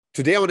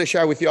Today, I want to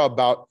share with you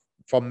about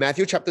from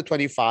Matthew chapter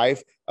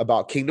 25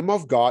 about kingdom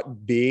of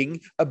God being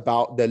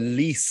about the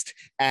least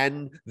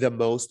and the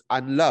most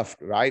unloved,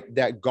 right?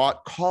 That God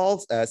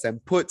calls us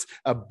and puts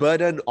a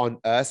burden on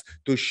us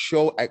to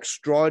show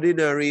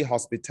extraordinary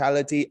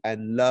hospitality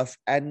and love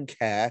and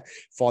care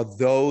for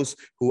those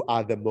who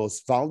are the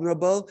most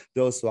vulnerable,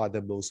 those who are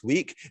the most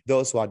weak,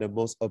 those who are the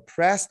most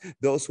oppressed,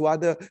 those who are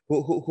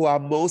who are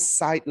most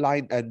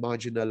sidelined and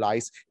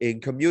marginalized in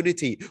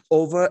community.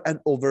 Over and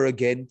over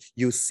again,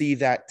 you see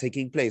that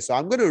taking place. So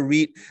I'm going to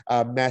read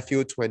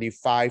Matthew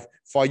 25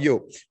 for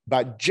you.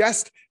 But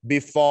just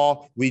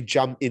before we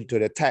jump into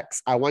the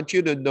text, I want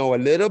you to know a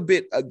little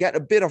bit, get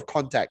a bit of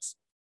context.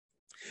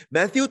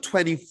 Matthew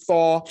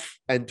 24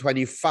 and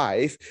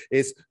 25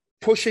 is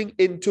pushing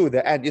into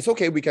the end. It's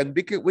okay, we can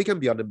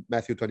be on the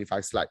Matthew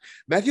 25 slide.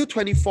 Matthew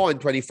 24 and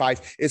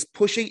 25 is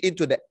pushing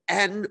into the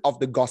end of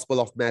the Gospel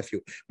of Matthew.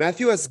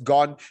 Matthew has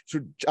gone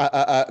through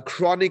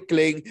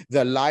chronicling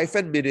the life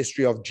and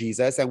ministry of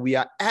Jesus, and we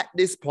are at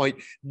this point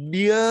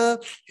near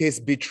his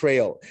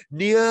betrayal,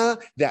 near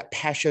that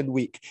Passion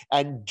Week.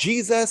 And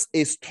Jesus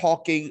is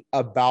talking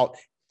about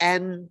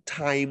end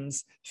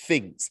times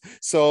things.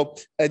 So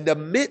in the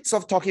midst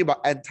of talking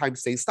about end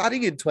times things,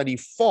 starting in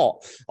 24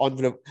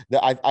 on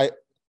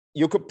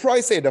you could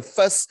probably say the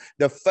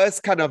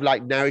first kind of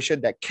like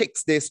narration that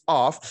kicks this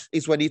off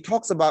is when he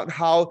talks about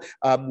how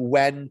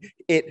when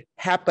it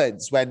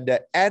happens, when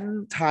the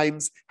end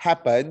times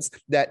happens,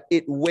 that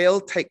it will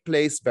take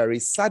place very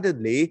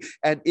suddenly,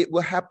 and it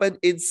will happen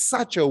in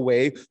such a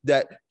way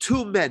that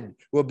two men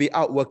will be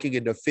out working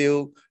in the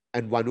field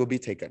and one will be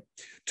taken.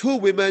 Two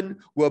women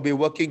will be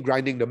working,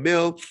 grinding the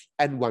mill,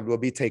 and one will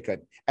be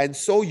taken. And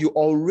so you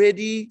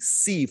already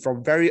see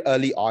from very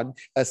early on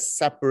a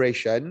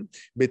separation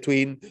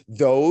between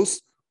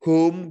those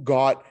whom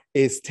God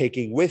is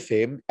taking with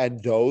him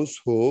and those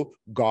who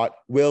God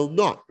will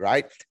not,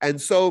 right?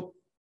 And so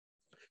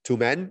two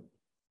men,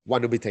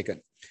 one will be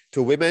taken.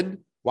 Two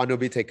women, one will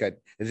be taken.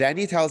 Then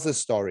he tells a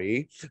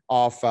story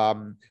of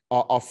the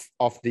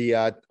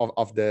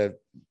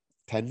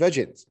 10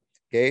 virgins.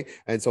 Okay,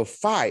 and so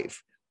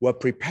 5 were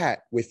prepared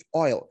with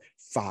oil,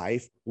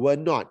 5 were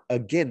not.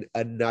 Again,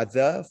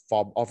 another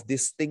form of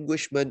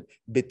distinguishment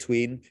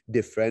between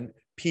different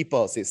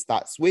peoples. It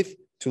starts with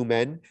 2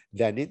 men,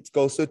 then it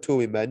goes to 2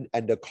 women,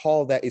 and the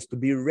call there is to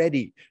be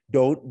ready.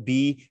 Don't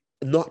be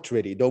not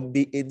ready. Don't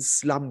be in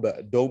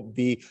slumber. Don't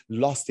be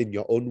lost in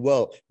your own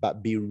world,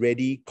 but be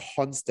ready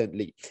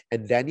constantly.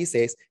 And then he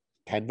says,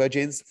 10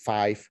 virgins,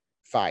 5.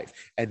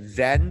 And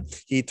then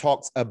he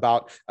talks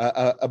about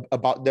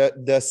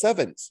the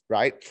servants,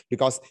 right?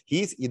 Because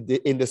he's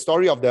in the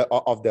story of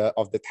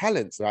the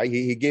talents, right?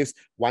 He gives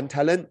 1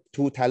 talent,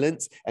 2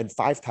 talents, and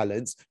 5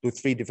 talents to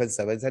 3 different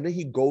servants, and then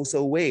he goes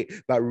away.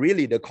 But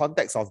really, the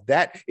context of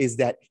that is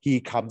that he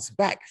comes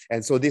back,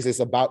 and so this is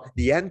about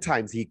the end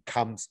times. He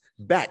comes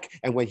back,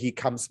 and when he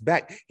comes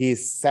back, he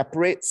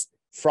separates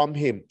from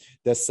him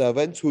the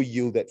servant who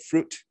yielded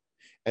fruit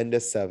and the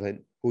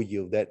servant who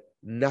yielded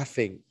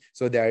nothing.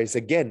 So there is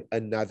again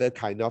another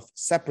kind of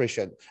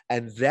separation,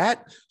 and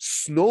that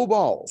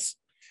snowballs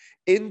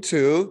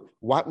into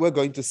what we're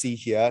going to see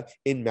here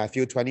in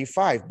Matthew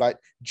 25. But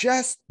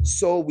just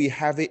so we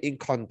have it in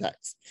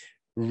context,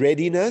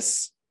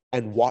 readiness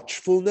and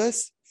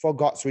watchfulness for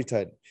God's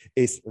return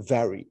is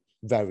very,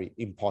 very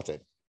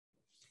important.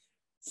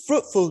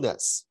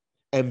 Fruitfulness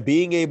and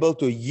being able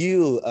to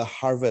yield a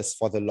harvest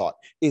for the Lord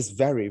is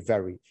very,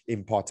 very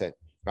important.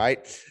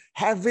 Right?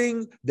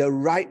 Having the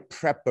right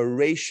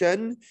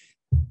preparation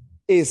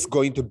is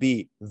going to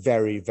be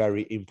very,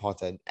 very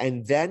important.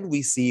 And then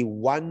we see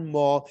one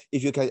more,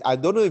 if you can, I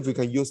don't know if you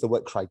can use the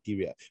word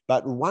criteria,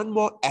 but one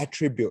more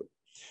attribute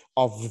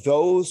of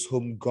those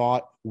whom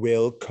God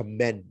will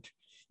commend.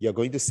 You're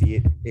going to see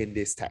it in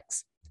this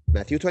text.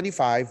 Matthew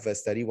 25,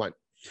 verse 31.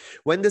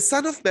 When the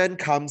Son of Man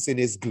comes in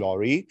his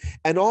glory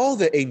and all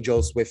the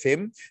angels with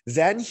him,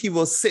 then he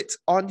will sit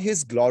on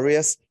his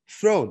glorious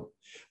throne.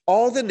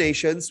 All the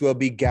nations will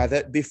be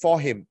gathered before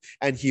him,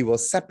 and he will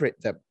separate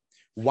them,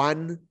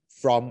 one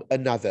from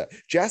another,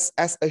 just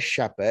as a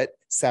shepherd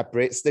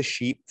separates the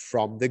sheep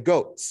from the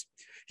goats.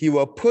 He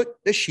will put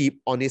the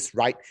sheep on his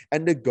right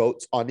and the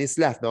goats on his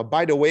left. Now,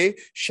 by the way,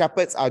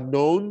 shepherds are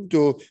known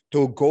to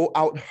go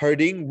out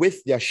herding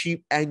with their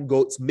sheep and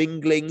goats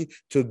mingling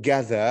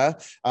together,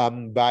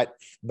 but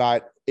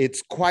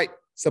it's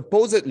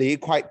supposedly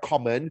quite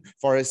common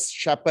for a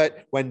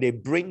shepherd, when they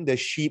bring the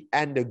sheep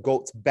and the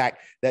goats back,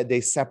 that they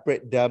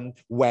separate them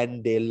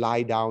when they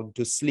lie down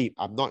to sleep.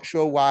 I'm not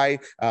sure why.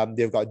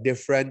 They've got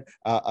different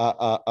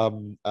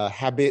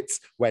habits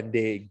when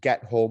they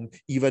get home,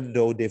 even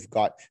though they've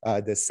got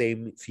the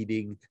same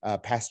feeding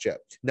pasture.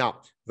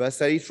 Now, verse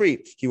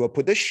 33, he will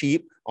put the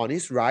sheep on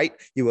his right,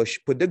 he will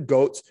put the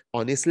goats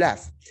on his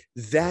left.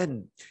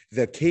 Then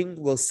the king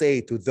will say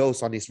to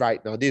those on his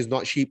right, now this is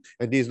not sheep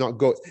and this is not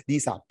goats,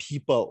 these are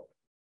people.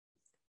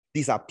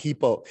 These are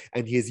people,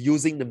 and he is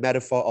using the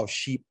metaphor of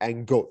sheep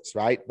and goats,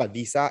 right? But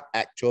these are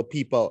actual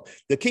people.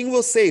 The king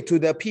will say to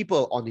the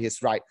people on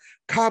his right,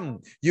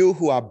 "Come, you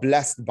who are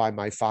blessed by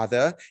my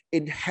Father,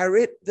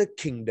 inherit the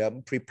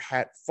kingdom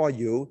prepared for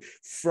you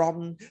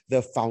from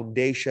the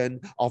foundation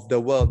of the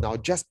world." Now,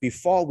 just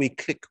before we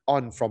click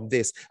on from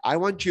this, I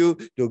want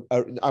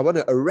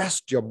to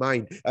arrest your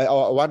mind. I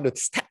want the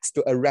text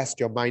to arrest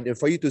your mind and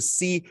for you to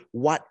see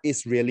what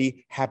is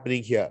really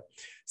happening here.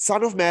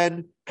 Son of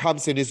Man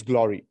comes in his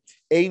glory.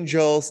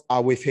 Angels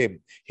are with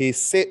him. He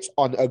sits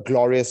on a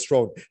glorious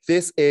throne.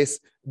 This is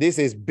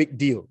big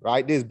deal,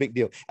 right? This is big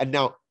deal. And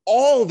now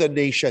all the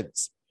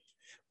nations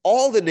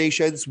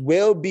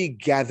will be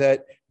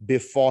gathered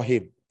before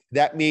him.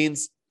 That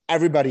means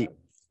everybody,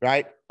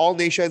 right? All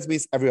nations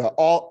means everywhere.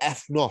 All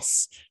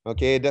ethnos.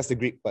 Okay, that's the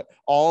Greek word.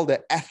 All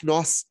the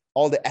ethnos,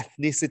 all the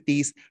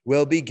ethnicities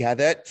will be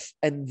gathered.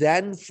 And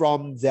then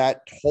from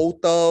that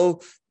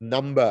total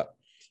number,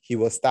 he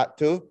will start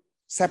to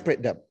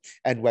separate them.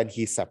 And when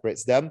he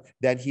separates them,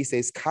 then he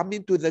says, "Come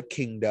into the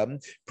kingdom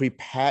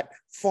prepared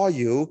for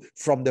you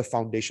from the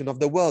foundation of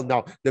the world."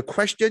 Now, the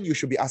question you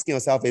should be asking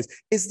yourself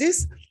is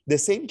this the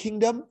same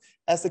kingdom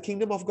as the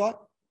kingdom of God?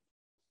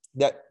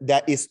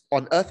 That is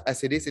on earth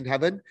as it is in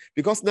heaven?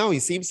 Because now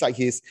it seems like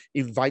he's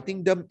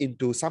inviting them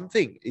into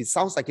something. It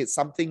sounds like it's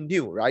something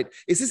new, right?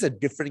 Is this a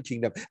different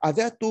kingdom? Are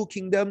there two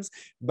kingdoms?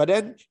 But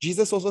then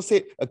Jesus also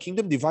said a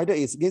kingdom divided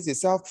against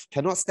itself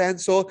cannot stand.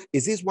 So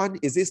is this one?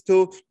 Is this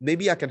two?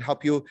 Maybe I can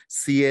help you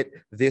see it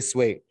this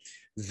way.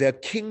 The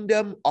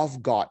kingdom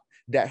of God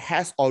that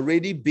has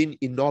already been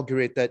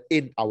inaugurated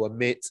in our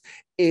midst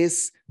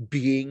is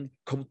being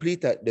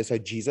completed. That's why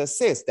Jesus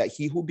says that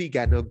he who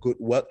began a good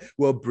work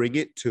will bring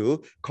it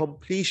to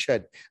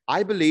completion.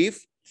 I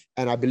believe,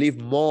 and I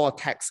believe more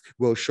texts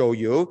will show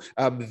you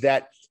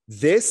that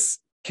this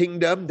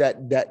kingdom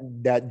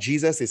that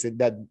Jesus is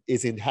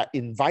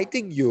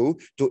inviting you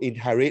to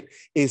inherit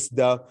is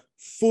the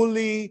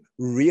fully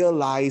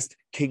realized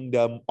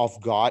kingdom of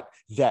God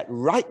that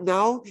right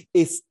now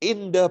is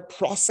in the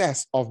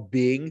process of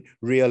being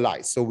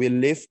realized. So we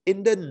live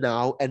in the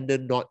now and the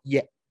not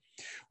yet.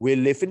 We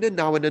live in the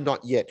now and the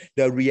not yet.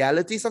 The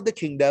realities of the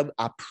kingdom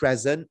are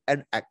present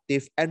and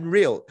active and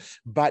real,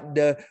 but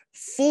the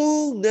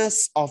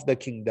fullness of the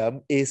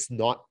kingdom is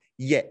not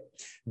yet.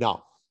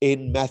 Now,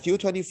 in Matthew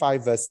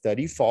 25, verse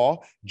 34,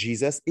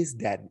 Jesus is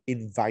then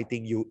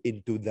inviting you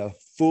into the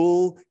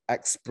full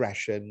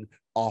expression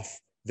of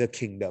the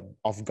kingdom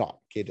of God.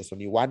 Okay, there's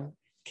only one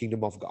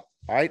kingdom of God.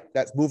 All right,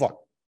 let's move on.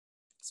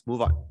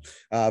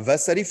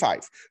 Verse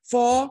 35.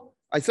 So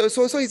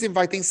he's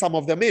inviting some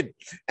of them in.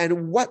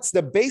 And what's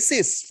the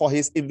basis for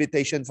his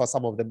invitation for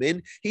some of them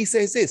in? He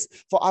says this,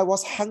 "For I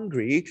was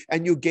hungry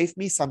and you gave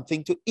me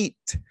something to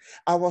eat.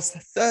 I was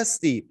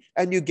thirsty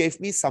and you gave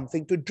me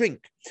something to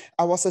drink.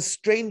 I was a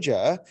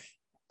stranger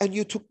and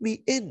you took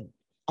me in.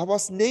 I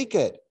was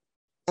naked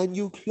and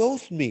you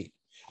clothed me.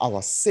 I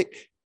was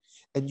sick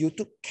and you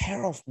took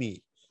care of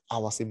me. I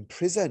was in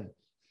prison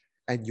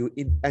and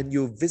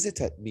you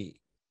visited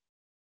me."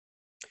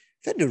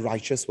 Then the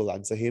righteous will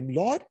answer him,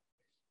 "Lord,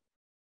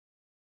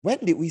 when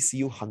did we see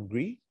you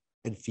hungry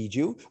and feed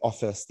you, or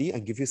thirsty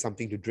and give you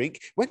something to drink?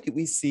 When did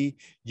we see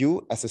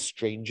you as a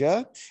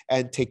stranger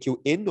and take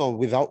you in, or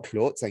without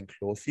clothes and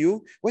clothe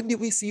you? When did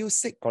we see you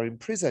sick or in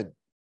prison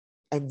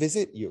and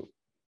visit you?"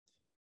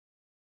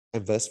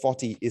 And verse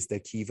 40 is the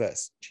key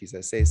verse.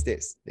 Jesus says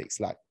this. Next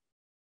slide.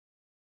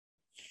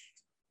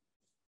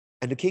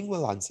 "And the king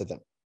will answer them,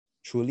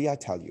 'Truly I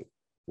tell you,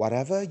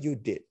 whatever you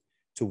did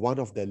to one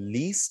of the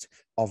least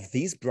of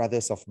these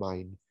brothers of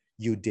mine,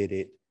 you did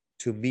it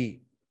to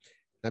me.'"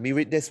 Let me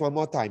read this one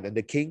more time. "And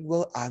the king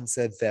will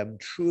answer them,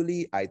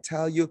 'Truly I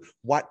tell you,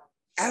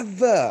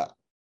 whatever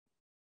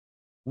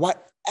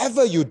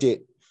you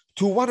did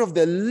to one of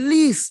the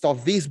least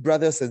of these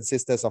brothers and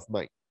sisters of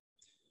mine,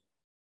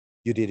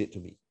 you did it to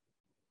me.'"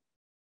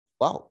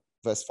 Wow.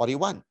 Verse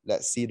 41.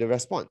 Let's see the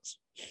response.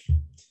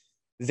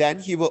 "Then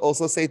he will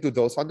also say to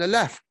those on the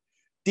left,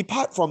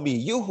 'Depart from me,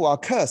 you who are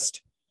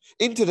cursed,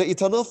 into the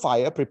eternal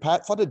fire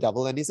prepared for the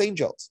devil and his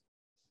angels.'"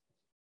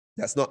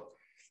 That's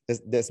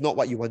not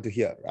what you want to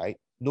hear, right?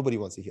 Nobody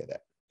wants to hear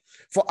that.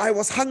 "For I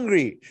was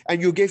hungry and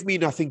you gave me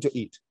nothing to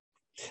eat.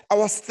 I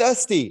was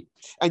thirsty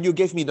and you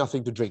gave me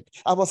nothing to drink.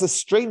 I was a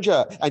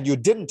stranger and you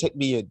didn't take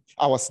me in.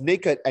 I was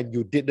naked and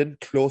you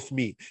didn't clothe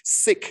me.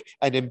 Sick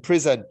and in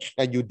prison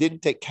and you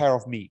didn't take care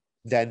of me."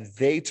 Then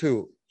they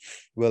too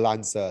will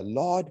answer,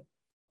 "Lord,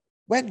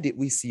 when did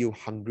we see you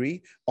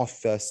hungry or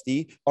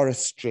thirsty or a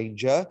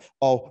stranger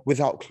or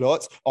without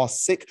clothes or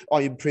sick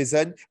or in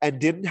prison and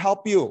didn't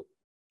help you?"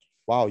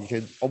 Wow, you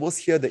can almost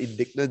hear the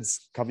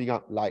indignance coming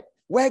up like,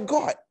 "Where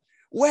God?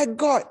 Where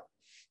God?"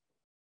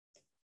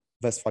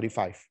 Verse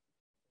 45,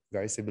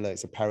 very similar,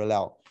 it's a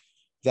parallel.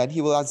 "Then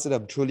he will answer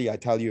them, 'Truly I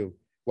tell you,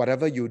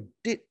 whatever you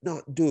did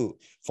not do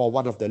for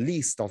one of the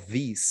least of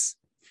these,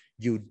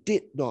 you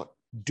did not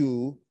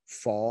do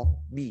for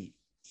me.'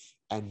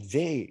 And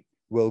they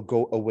will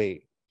go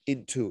away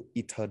into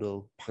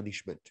eternal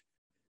punishment,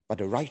 but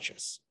the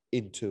righteous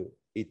into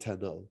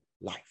eternal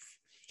life.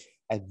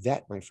 And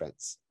that, my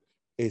friends,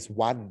 is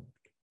one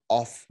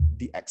of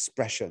the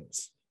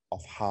expressions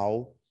of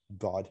how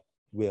God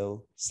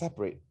will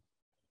separate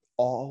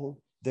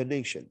all the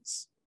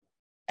nations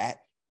at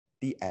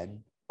the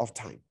end of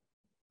time.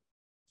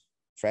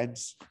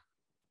 Friends,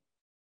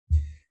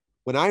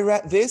 when I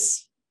read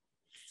this,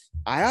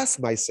 I asked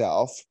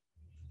myself,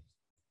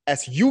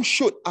 as you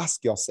should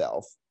ask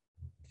yourself,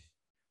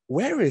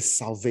 where is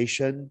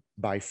salvation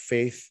by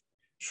faith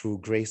through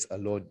grace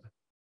alone?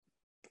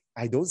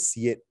 I don't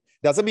see it.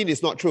 Doesn't mean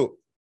it's not true.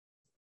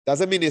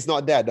 Doesn't mean it's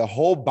not there. The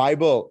whole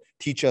Bible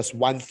teaches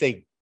one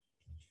thing.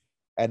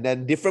 And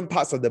then different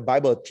parts of the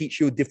Bible teach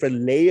you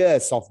different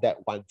layers of that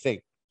one thing.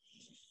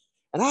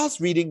 And I was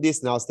reading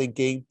this and I was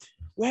thinking,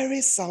 where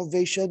is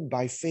salvation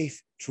by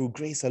faith through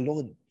grace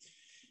alone?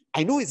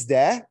 I know it's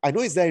there. I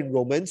know it's there in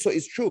Romans, so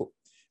it's true.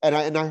 And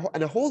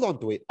I hold on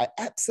to it. I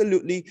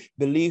absolutely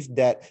believe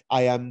that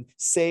I am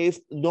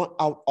saved not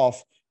out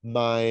of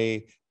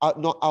my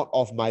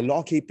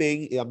law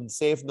keeping. I'm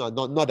saved not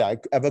that I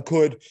ever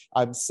could.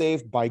 I'm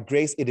saved by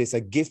grace. It is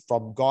a gift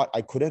from God.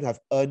 I couldn't have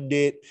earned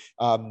it.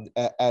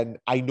 And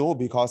I know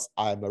because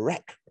I'm a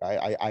wreck,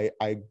 right?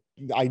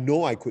 I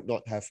know I could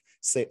not have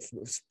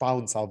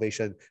found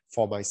salvation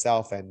for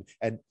myself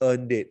and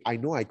earned it. I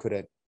know I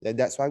couldn't. And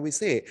that's why we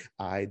say,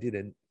 I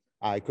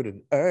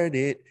couldn't earn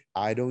it.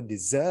 I don't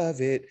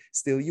deserve it.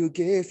 Still, you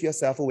give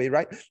yourself away,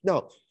 right?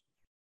 Now,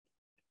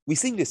 we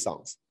sing these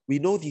songs. We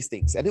know these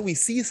things. And then we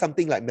see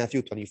something like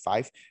Matthew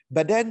 25.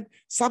 But then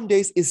some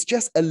days it's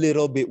just a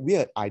little bit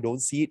weird. I don't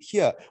see it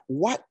here.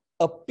 What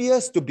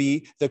appears to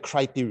be the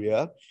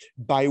criteria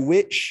by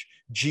which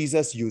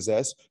Jesus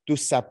uses to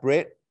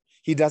separate?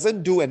 He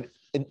doesn't do an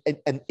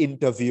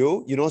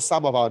interview. You know,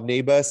 some of our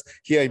neighbors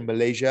here in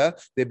Malaysia,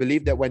 they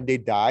believe that when they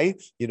die,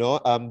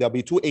 there'll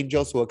be two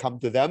angels who will come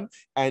to them,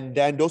 and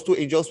then those two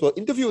angels will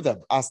interview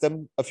them, ask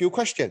them a few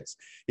questions,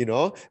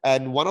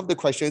 and one of the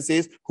questions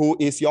is, who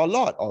is your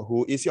Lord, or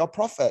who is your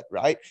prophet,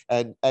 right?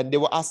 And they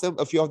will ask them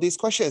a few of these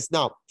questions.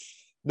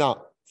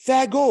 Now,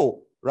 fair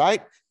go,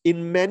 right?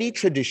 In many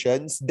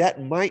traditions,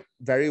 that might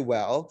very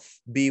well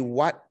be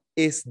what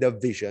is the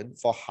vision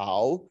for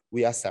how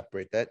we are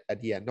separated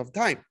at the end of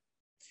time.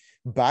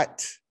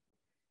 But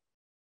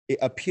it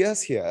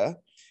appears here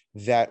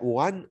that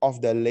one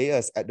of the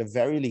layers, at the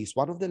very least,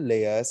 one of the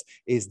layers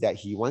is that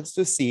he wants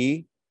to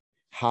see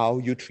how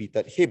you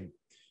treated him.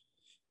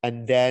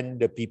 And then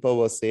the people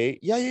will say,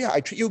 yeah, I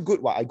treat you good.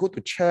 Well, I go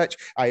to church,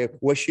 I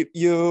worship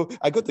you,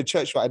 I go to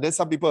church. And then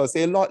some people will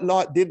say,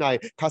 Lord, didn't I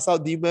cast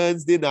out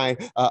demons? Didn't I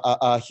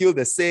heal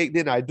the sick?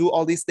 Didn't I do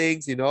all these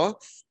things,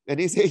 And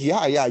he say,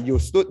 yeah, you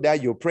stood there,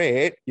 you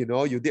prayed, you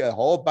did a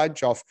whole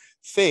bunch of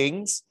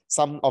things,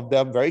 some of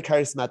them very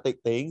charismatic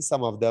things,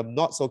 some of them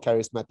not so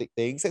charismatic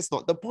things. It's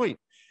not the point.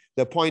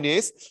 The point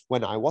is,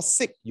 when I was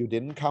sick, you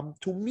didn't come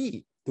to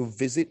me to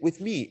visit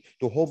with me,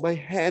 to hold my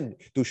hand,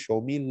 to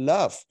show me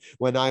love.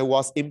 When I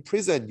was in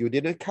prison, you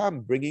didn't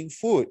come bringing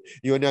food,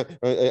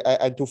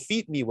 and to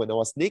feed me. When I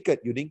was naked,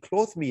 you didn't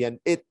clothe me. And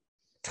it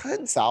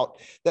turns out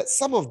that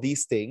some of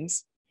these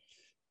things,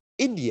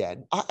 in the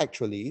end, are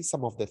actually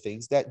some of the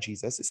things that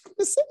Jesus is going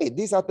to say.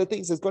 These are the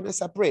things that's going to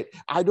separate.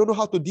 I don't know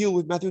how to deal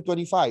with Matthew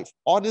 25,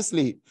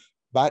 honestly,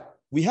 but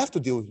we have to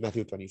deal with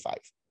Matthew 25.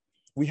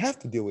 We have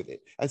to deal with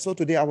it. And so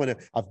today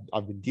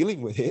I've been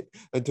dealing with it.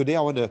 And today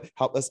I want to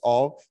help us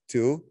all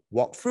to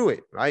walk through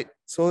it, right?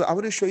 So I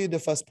want to show you the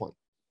first point.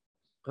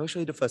 I'll show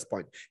you the first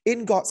point.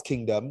 In God's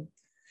kingdom,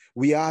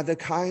 we are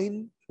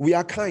kind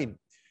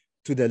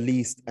to the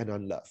least and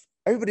unloved.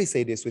 Everybody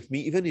say this with me,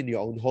 even in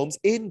your own homes.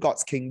 In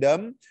God's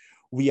kingdom,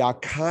 we are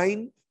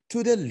kind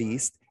to the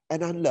least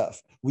and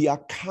unloved. We are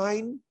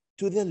kind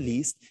to the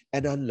least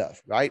and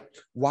unloved, right?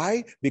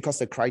 Why? Because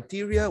the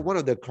criteria, I'm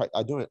going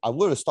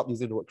to stop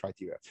using the word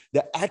criteria.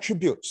 The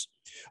attributes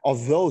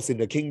of those in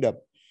the kingdom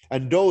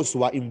and those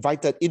who are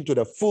invited into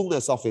the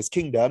fullness of his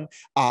kingdom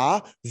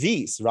are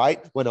these,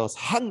 right? When I was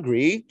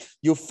hungry,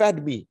 you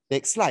fed me.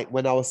 Next slide.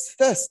 When I was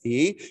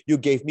thirsty, you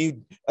gave me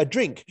a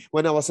drink.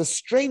 When I was a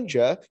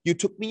stranger, you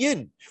took me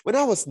in. When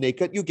I was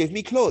naked, you gave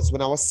me clothes.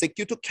 When I was sick,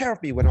 you took care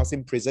of me. When I was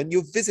in prison,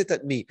 you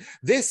visited me.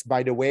 This,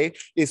 by the way,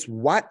 is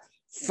what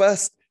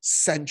first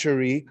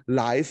century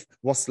life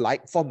was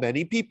like for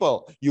many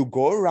people. You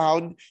go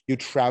around, you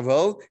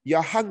travel,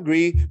 you're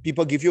hungry,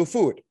 people give you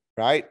food,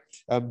 right?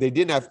 They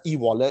didn't have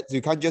e-wallets.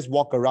 You can't just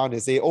walk around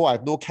and say, oh, I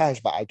have no cash,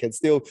 but I can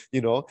still,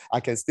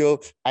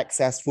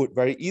 access food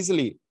very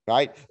easily,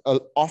 right?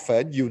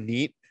 Often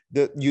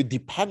you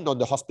depend on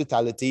the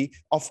hospitality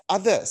of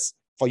others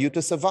for you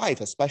to survive,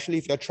 especially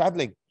if you're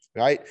traveling,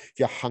 right? If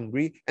you're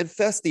hungry and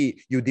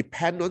thirsty, you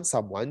depend on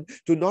someone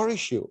to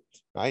nourish you,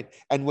 right?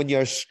 And when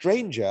you're a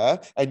stranger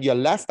and you're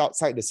left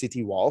outside the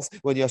city walls,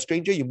 when you're a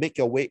stranger, you make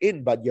your way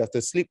in, but you have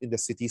to sleep in the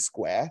city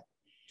square.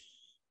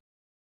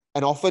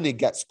 And often it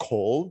gets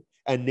cold,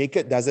 and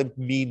naked doesn't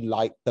mean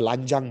like the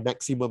Lanjang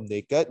maximum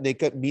naked.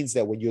 Naked means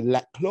that when you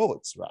lack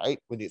clothes, right?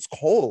 When it's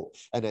cold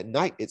and at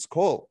night it's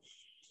cold.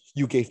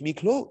 You gave me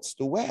clothes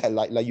to wear,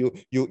 like you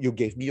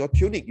gave me your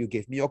tunic, you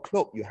gave me your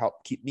cloak, you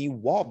helped keep me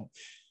warm.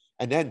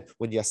 And then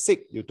when you're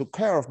sick, you took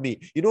care of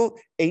me. You know,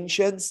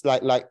 ancients,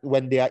 like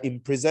when they are in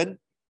prison,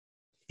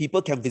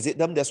 people can visit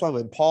them. That's why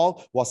when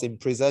Paul was in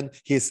prison,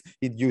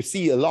 you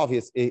see a lot of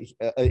his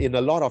in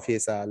a lot of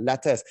his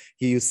letters,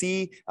 you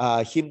see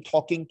him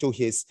talking to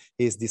his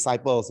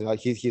disciples,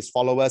 his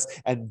followers,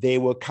 and they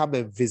will come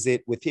and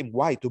visit with him.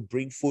 Why? To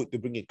bring food, to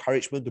bring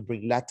encouragement, to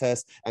bring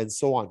letters, and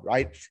so on,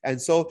 right?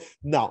 And so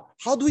now,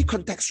 how do we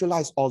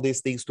contextualize all these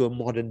things to a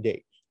modern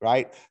day,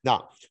 right?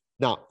 Now,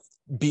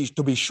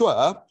 to be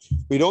sure,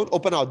 we don't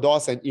open our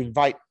doors and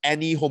invite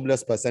any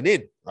homeless person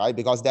in, right?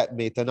 Because that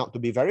may turn out to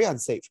be very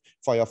unsafe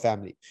for your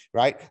family,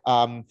 right?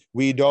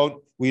 We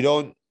don't.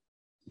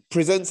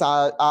 Prisons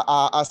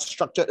are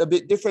structured a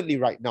bit differently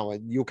right now,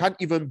 and you can't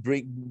even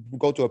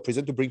go to a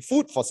prison to bring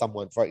food for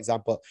someone, for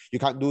example. You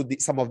can't do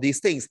some of these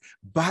things.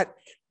 But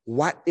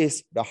what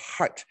is the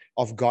heart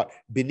of God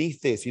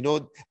beneath this? You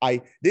know,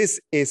 this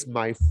is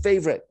my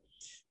favorite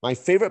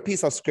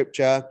piece of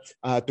scripture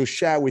to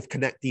share with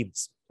Connect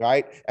teams.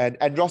 Right? And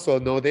Andros will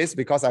know this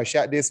because I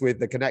shared this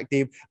with the Connect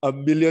team a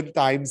million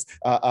times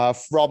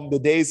from the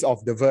days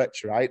of The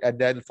Verge, right? And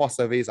then for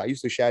surveys, I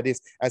used to share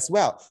this as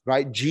well,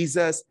 right?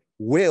 Jesus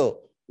will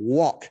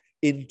walk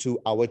into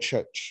our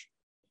church,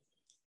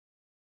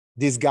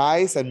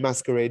 disguised and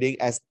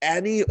masquerading as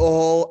any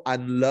old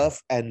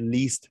unloved and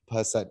least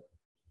person.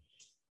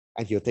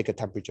 And he'll take a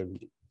temperature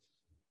reading.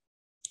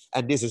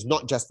 And this is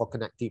not just for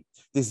Connect team.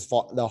 This is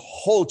for the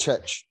whole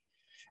church.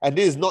 And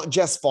this is not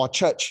just for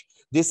church.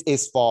 This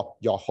is for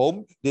your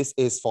home. This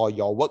is for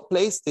your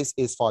workplace. This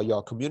is for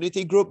your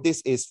community group.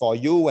 This is for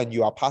you when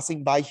you are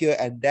passing by here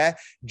and there.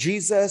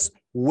 Jesus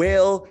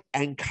will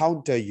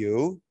encounter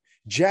you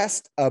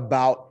just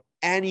about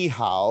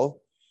anyhow,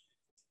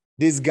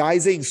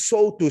 disguising,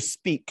 so to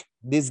speak,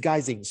 as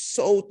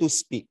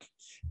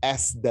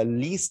the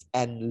least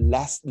and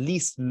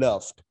least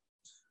loved.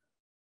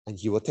 And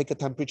he will take a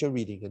temperature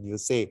reading and you'll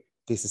say,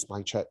 this is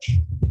my church.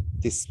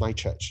 This is my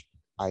church.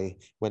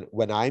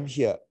 When I'm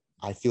here,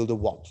 I feel the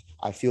warmth.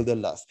 I feel the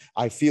love.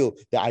 I feel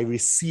that I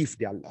receive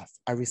their love.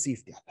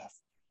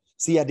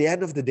 See, at the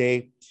end of the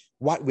day,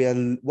 what we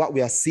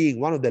are seeing,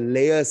 one of the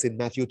layers in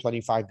Matthew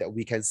 25 that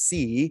we can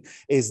see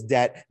is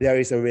that there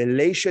is a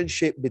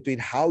relationship between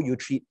how you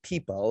treat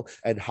people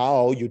and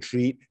how you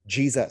treat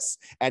Jesus.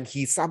 And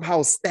he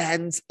somehow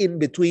stands in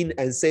between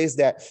and says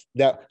that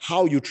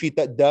how you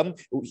treated them,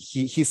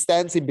 he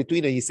stands in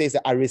between and he says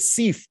that I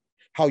receive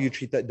how you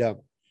treated them.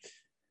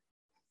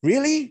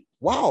 Really?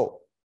 Wow.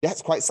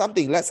 That's quite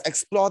something. Let's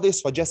explore this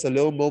for just a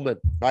little moment,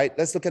 right?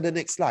 Let's look at the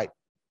next slide.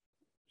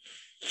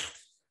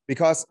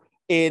 Because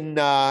in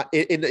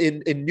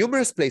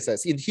numerous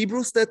places, in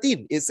Hebrews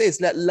 13, it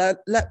says,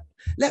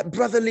 let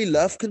brotherly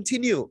love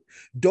continue.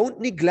 Don't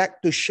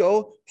neglect to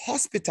show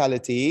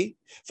hospitality,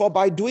 for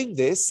by doing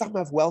this, some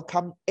have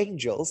welcomed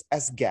angels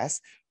as guests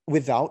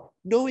without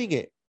knowing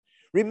it.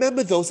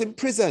 Remember those in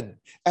prison,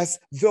 as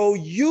though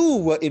you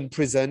were in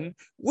prison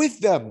with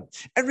them.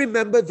 And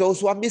remember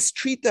those who are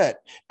mistreated,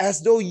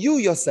 as though you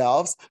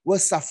yourselves were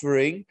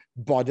suffering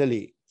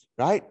bodily,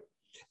 right?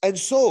 And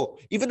so,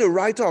 even the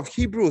writer of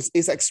Hebrews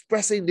is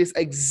expressing this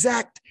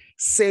exact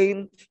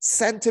same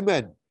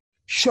sentiment.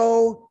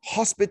 Show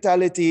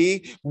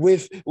hospitality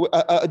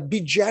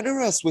be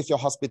generous with your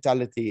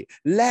hospitality.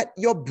 Let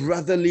your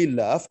brotherly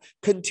love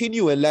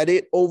continue and let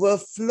it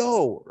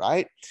overflow,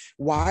 right?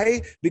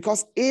 Why?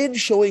 Because in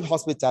showing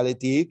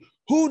hospitality,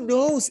 who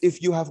knows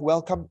if you have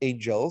welcomed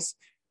angels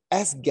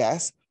as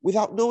guests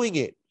without knowing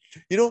it?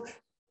 You know,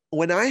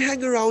 when I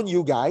hang around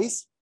you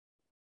guys,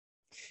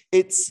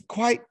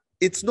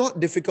 it's not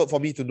difficult for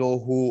me to know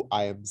who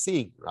I am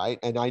seeing, right?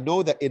 And I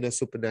know that in a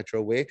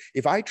supernatural way,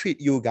 if I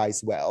treat you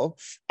guys well,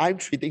 I'm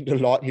treating the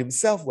Lord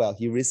himself well.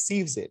 He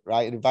receives it,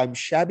 right? And if I'm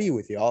shabby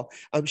with y'all,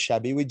 I'm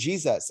shabby with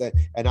Jesus.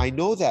 And I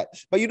know that.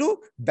 But you know,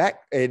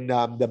 back in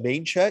the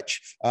main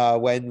church,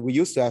 when we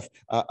used to have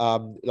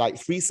like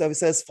 3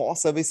 services, 4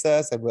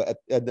 services,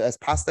 and as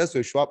pastors,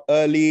 we'll show up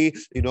early,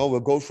 we'll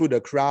go through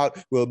the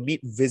crowd, we'll meet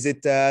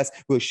visitors,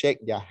 we'll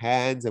shake their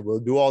hands, and we'll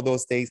do all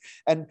those things.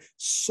 And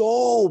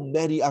so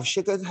many, I've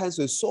shaken hands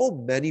with so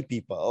many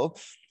people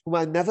whom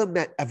I never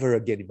met ever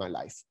again in my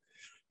life.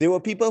 There were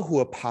people who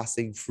were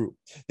passing through.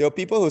 There were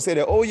people who said,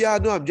 oh yeah,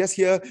 no, I'm just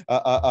here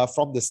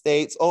from the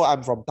States. Oh,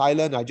 I'm from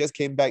Thailand. I just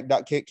came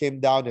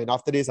down, and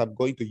after this, I'm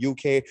going to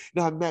UK.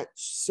 Now, I met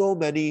so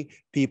many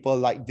people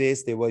like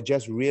this. They were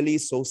just really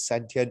so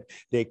sentient.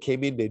 They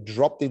came in, they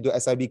dropped into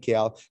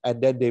SIBKL,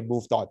 and then they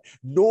moved on.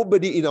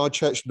 Nobody in our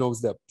church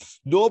knows them.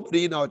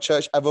 Nobody in our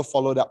church ever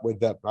followed up with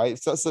them, right?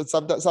 So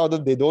sometimes some of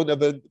them, they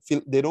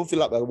don't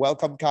fill up a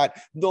welcome card.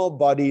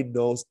 Nobody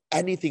knows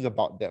anything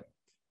about them.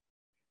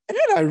 And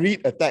then I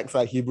read a text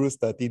like Hebrews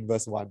 13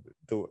 verse 1 and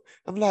 2.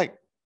 I'm like,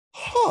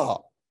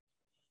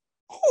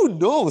 who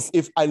knows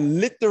if I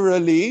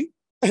literally,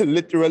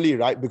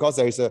 right? Because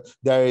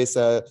there is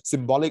a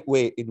symbolic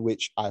way in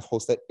which I've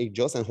hosted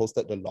angels and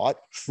hosted the Lord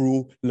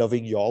through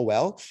loving you all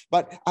well.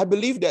 But I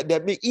believe that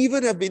there may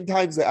even have been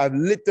times where I've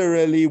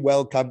literally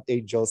welcomed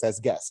angels as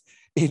guests.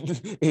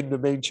 in the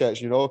main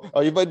church,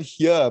 or even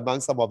here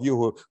among some of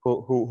you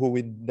who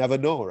we never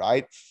know,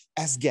 right?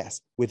 As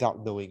guests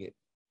without knowing it.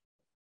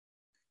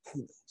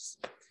 Who knows?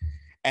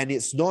 And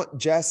it's not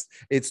just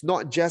in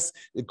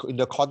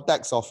the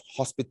context of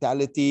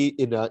hospitality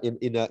in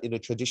a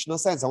traditional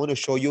sense. I want to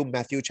show you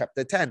Matthew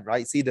chapter 10,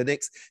 right? See the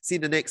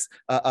next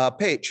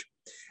page.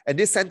 And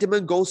this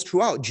sentiment goes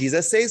throughout.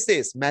 Jesus says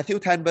this, Matthew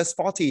 10 verse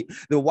 40,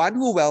 the one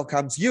who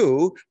welcomes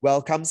you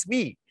welcomes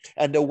me,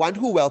 and the one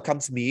who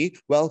welcomes me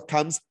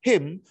welcomes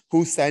him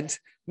who sent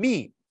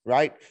me,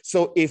 right?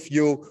 So if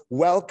you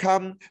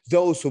welcome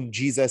those whom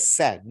Jesus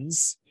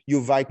sends,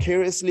 you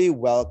vicariously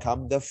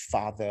welcome the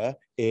Father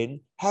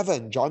in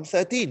heaven. John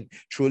 13,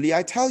 truly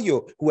I tell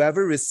you,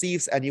 whoever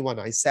receives anyone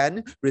I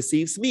send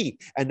receives me,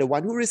 and the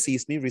one who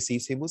receives me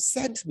receives him who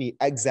sent me.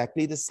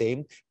 Exactly the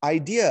same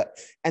idea.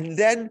 And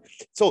then,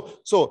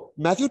 so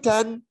Matthew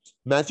 10,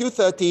 Matthew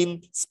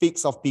 13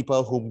 speaks of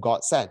people whom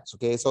God sends.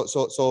 Okay,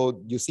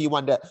 so you see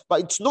one there,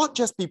 but it's not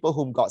just people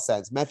whom God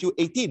sends. Matthew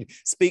 18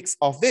 speaks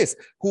of this.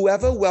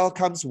 Whoever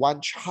welcomes one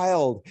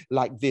child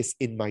like this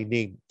in my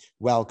name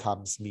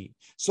welcomes me.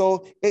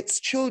 So it's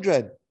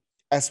children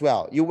as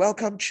well. You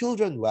welcome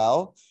children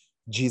well.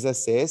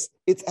 Jesus says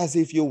it's as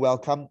if you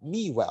welcome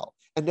me well.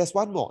 And there's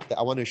one more that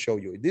I want to show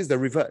you. This is the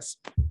reverse.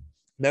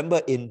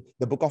 Remember in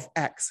the book of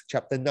Acts,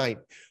 chapter 9,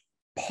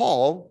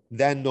 Paul,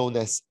 then known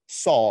as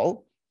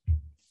Saul,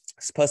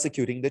 is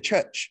persecuting the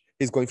church.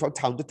 He's going from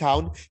town to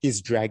town.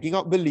 He's dragging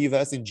out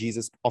believers in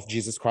Jesus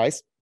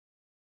Christ,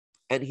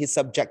 and he's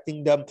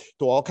subjecting them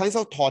to all kinds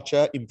of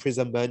torture,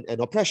 imprisonment, and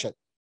oppression.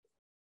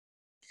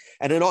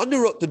 And then on the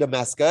road to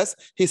Damascus,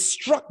 he's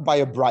struck by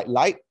a bright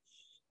light,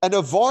 and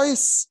a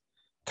voice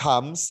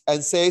comes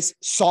and says,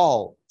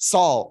 Saul,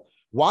 Saul,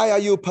 why are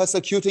you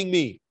persecuting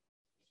me?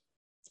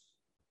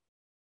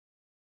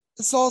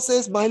 And Saul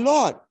says, my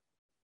Lord,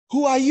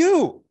 who are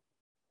you?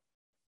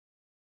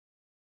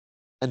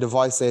 And the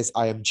voice says,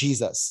 I am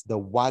Jesus, the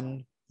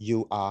one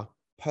you are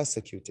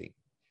persecuting.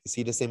 You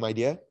see the same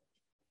idea?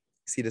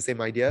 See the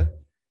same idea?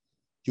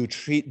 You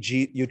treat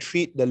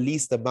the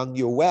least among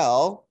you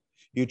well.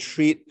 You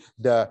treat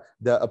the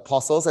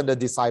apostles and the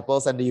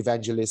disciples and the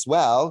evangelists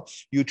well.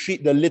 You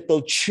treat the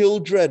little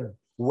children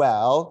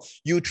well.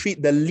 You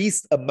treat the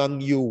least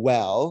among you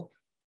well.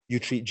 You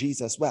treat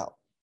Jesus well.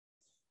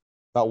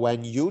 But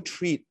when you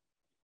treat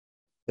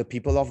the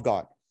people of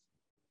God,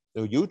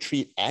 you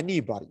treat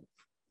anybody,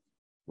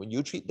 when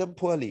you treat them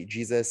poorly,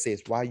 Jesus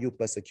says, why are you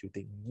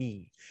persecuting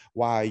me?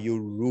 Why are you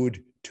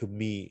rude to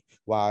me?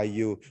 Why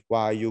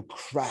are you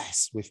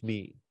crass with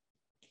me?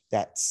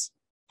 That's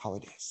how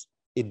it is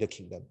in the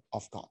kingdom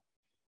of God.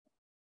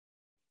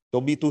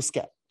 Don't be too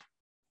scared.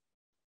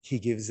 He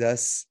gives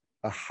us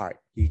a heart.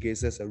 He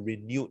gives us a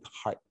renewed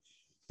heart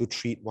to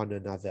treat one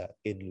another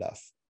in love.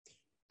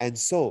 And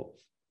so,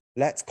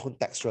 let's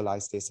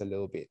contextualize this a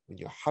little bit. When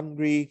you're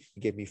hungry,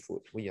 you gave me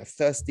food. When you're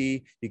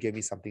thirsty, you gave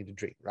me something to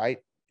drink, right?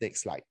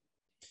 Next slide.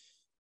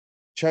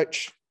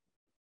 Church,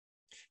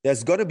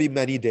 there's going to be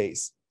many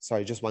days.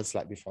 Sorry, just one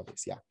slide before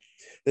this. Yeah.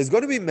 There's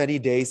going to be many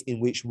days in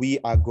which we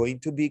are going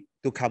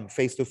to come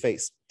face to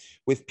face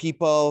with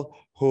people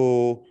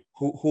who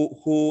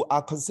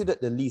are considered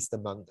the least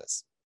among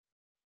us.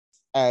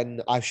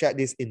 And I've shared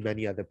this in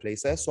many other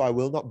places, so I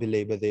will not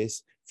belabor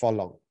this for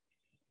long.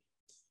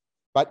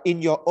 But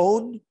in your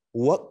own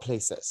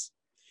workplaces,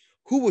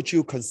 who would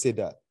you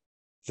consider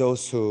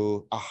those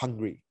who are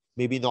hungry?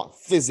 Maybe not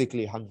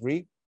physically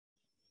hungry.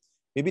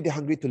 Maybe they're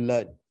hungry to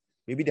learn.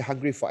 Maybe they're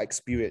hungry for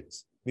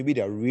experience. Maybe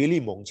they're really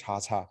mong cha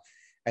cha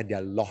and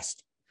they're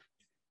lost.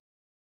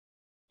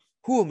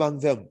 Who among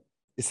them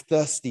is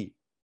thirsty?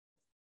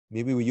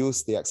 Maybe we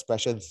use the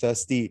expression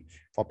thirsty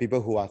for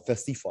people who are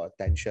thirsty for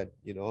attention,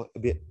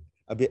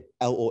 a bit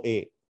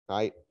LOA,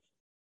 right?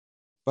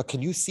 But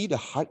can you see the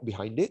heart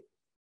behind it?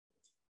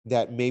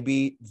 That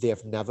maybe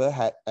they've never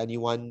had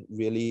anyone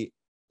really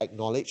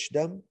acknowledge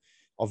them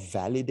or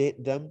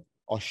validate them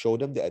or show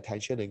them the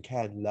attention and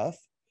care and love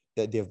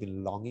that they've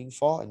been longing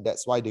for. And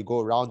that's why they go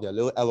around, they're a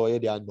little LOA,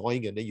 they're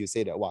annoying. And then you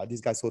say that, wow,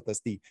 this guy's so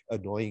thirsty,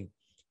 annoying,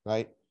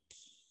 right?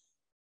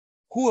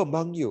 Who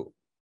among you,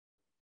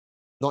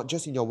 not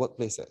just in your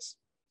workplaces,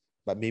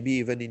 but maybe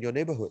even in your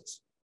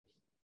neighborhoods,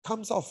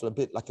 comes off a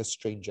bit like a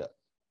stranger,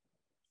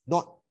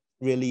 not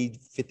really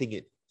fitting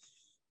in?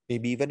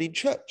 Maybe even in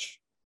church.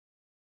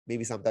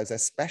 Maybe sometimes,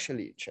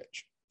 especially in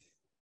church.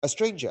 A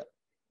stranger,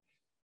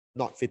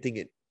 not fitting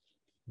in.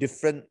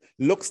 Different,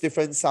 looks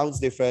different, sounds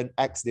different,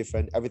 acts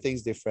different,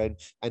 everything's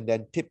different. And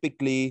then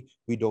typically,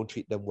 we don't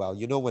treat them well.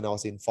 When I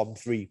was in Form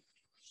 3,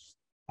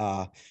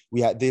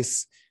 we had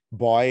this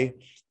boy,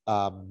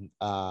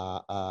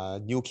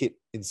 new kid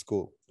in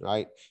school,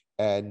 right?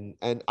 And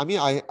I mean,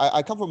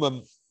 I come from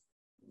a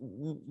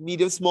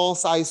medium small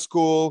size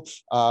school,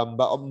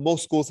 but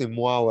most schools in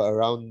Muar were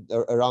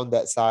around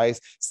that size.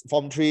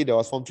 Form 3, there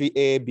was Form 3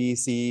 A, B,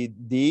 C,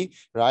 D,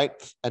 right?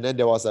 And then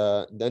there was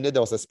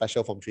a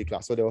special Form 3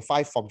 class. So there were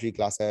 5 Form 3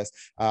 classes,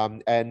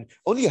 and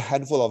only a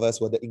handful of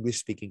us were the English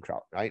speaking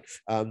crowd, right?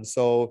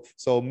 So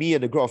me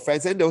and a group of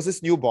friends, and there was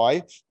this new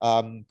boy,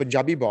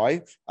 Punjabi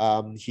boy.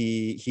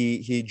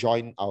 He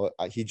joined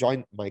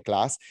my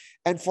class,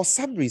 and for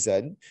some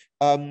reason,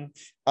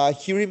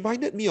 he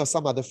reminded me of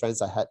some other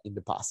friends I had in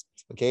the past.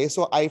 Okay,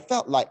 so I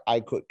felt like I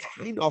could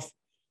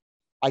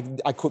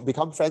I could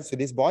become friends with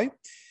this boy,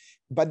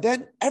 but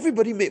then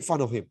everybody made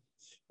fun of him.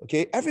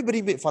 Okay,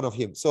 everybody made fun of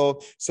him. So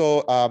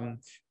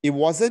it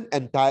wasn't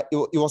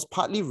it was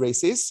partly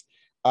racist.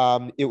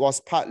 It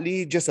was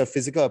partly just a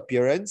physical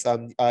appearance.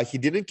 He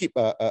didn't keep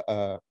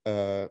a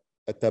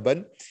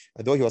turban,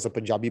 although he was a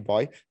Punjabi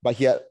boy, but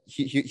he had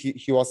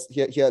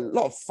a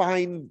lot of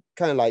fine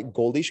kind of like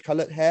goldish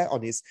colored hair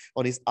on his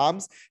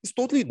arms. It's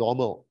totally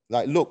normal.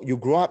 Like, look, you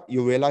grow up,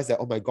 you realize that,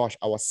 oh my gosh,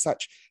 I was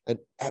such an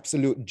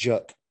absolute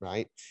jerk,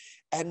 right?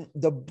 And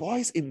the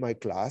boys in my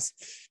class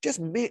just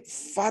made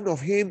fun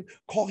of him,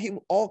 called him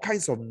all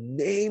kinds of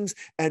names,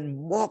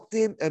 and mocked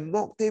him.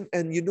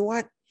 And you know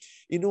what?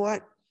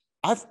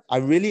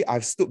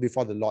 I've stood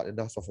before the Lord and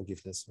asked for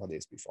forgiveness for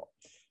this before.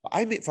 But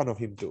I made fun of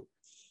him too.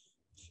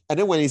 And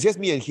then when it's just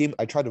me and him,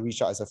 I try to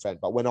reach out as a friend.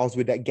 But when I was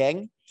with that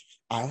gang,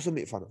 I also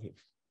made fun of him.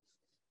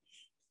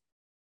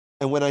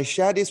 And when I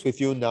share this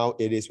with you now,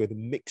 it is with a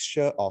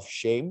mixture of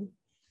shame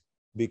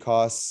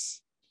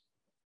because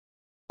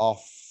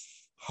of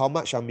how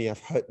much I may have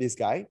hurt this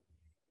guy,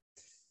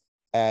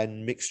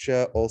 and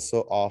mixture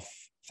also of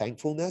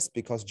thankfulness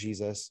because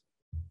Jesus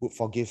would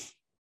forgive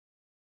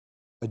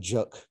a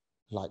jerk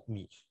like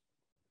me.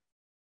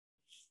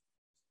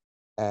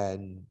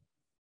 And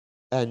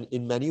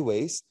in many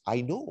ways,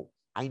 I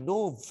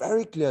know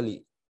very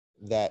clearly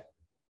that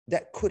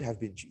could have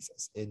been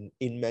Jesus.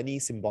 In many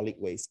symbolic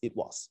ways, it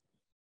was.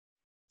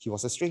 He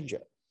was a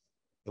stranger,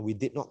 and we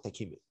did not take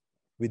him in.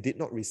 We did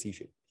not receive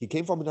him. He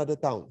came from another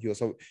town. He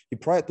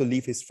probably had to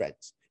leave his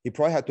friends. He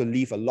probably had to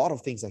leave a lot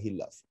of things that he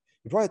loved.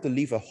 He probably had to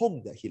leave a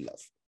home that he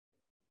loved.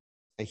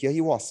 And here he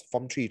was,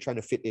 Form 3, trying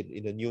to fit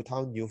in a new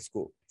town, new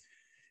school.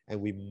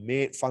 And we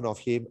made fun of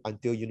him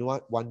until, you know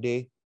what, one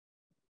day,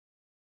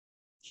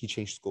 he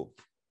changed school.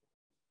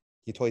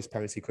 He told his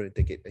parents he couldn't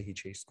take it, and he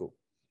changed school.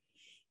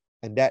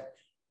 And that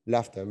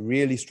left a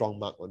really strong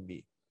mark on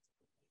me.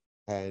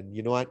 And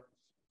you know what,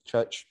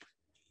 church?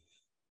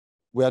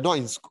 We are not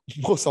in school.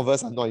 Most of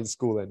us are not in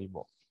school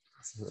anymore.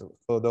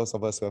 For those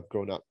of us who have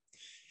grown up.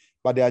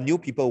 But there are new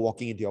people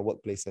walking into your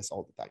workplaces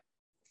all the time.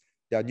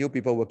 There are new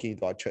people walking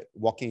into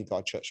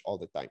our church all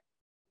the time.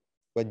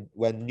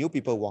 When new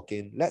people walk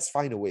in, let's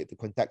find a way to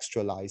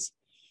contextualize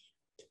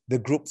the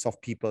groups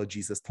of people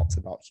Jesus talks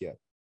about here,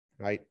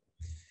 right?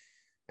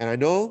 And I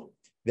know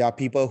there are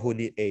people who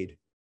need aid.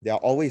 There are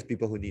always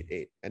people who need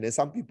aid. And then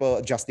some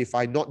people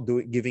justify not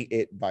giving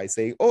aid by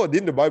saying, oh,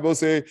 didn't the Bible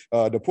say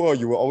the poor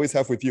you will always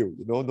have with you?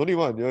 Don't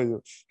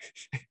even.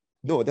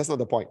 No, that's not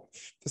the point.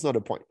 That's not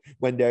the point.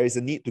 When there is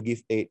a need to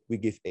give aid, we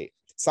give aid.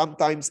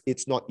 Sometimes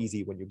it's not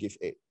easy when you give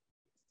aid.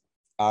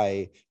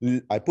 I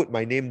put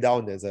my name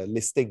down as a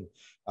listing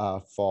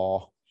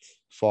for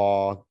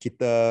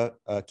Kita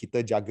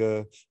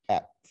Jaga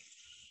app.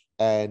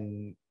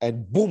 And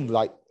boom,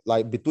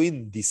 like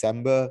between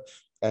December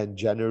and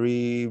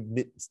January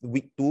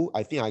week 2,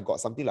 I think I got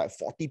something like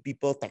 40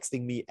 people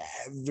texting me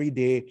every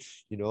day,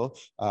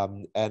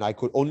 and I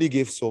could only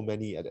give so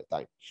many at that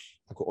time.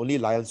 I could only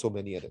lie on so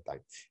many at a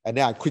time. And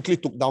then I quickly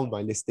took down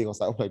my listing. I was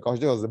like, oh my gosh,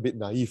 that was a bit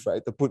naive,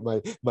 right? To put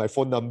my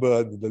phone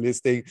number in the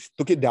listing,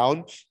 took it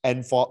down.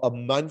 And for a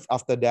month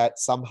after that,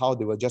 somehow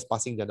they were just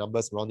passing their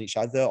numbers around each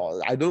other.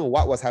 Or I don't know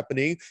what was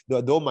happening.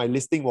 Though my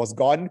listing was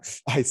gone,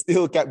 I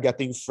still kept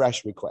getting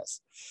fresh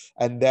requests.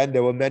 And then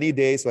there were many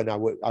days when I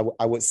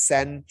would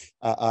send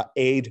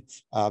aid.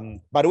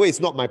 By the way, it's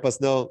not my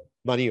personal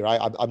money, right?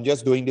 I'm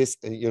just doing this,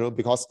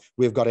 because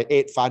we've got an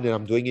aid fund and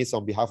I'm doing this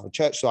on behalf of the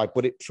church. So I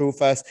put it through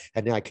first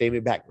and then I claim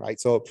it back, right?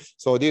 So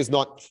this is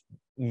not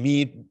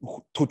me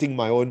tooting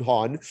my own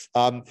horn.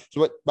 But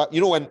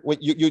when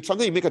you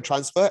sometimes you make a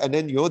transfer and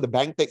then the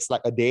bank takes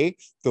like a day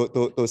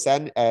to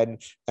send, and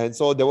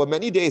so there were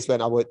many days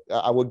when I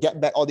would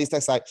get back all these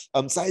texts like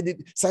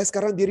saya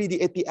sekarang diri di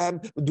ATM,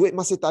 duit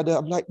masih tak ada.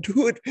 I'm like,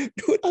 dude,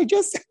 I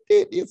just sent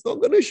it. It's not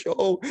gonna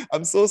show.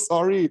 I'm so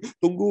sorry.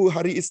 Tunggu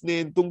hari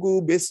Isnin,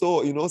 tunggu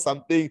besok,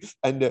 something.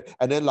 And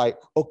then like,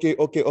 okay,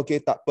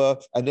 tak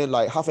apa. And then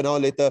like half an hour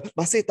later,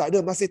 masih tak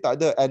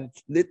ada. And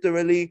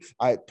literally,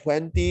 I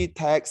 20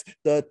 texts,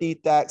 30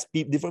 texts,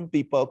 different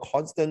people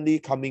constantly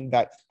coming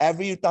back.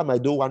 Every time I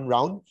do one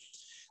round,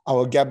 I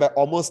will get back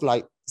almost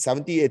like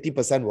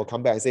 70-80% will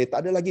come back and say,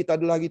 tak ada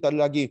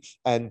lagi.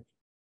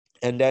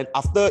 And then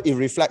after it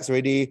reflects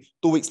already,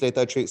 2 weeks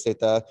later, 3 weeks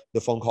later, the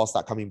phone calls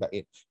start coming back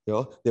in.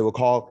 They will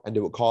call and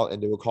they will call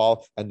and they will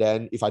call. And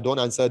then if I don't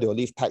answer, they will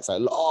leave text, like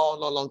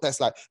long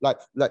text, like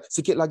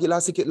sikit lagi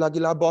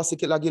lah, boss,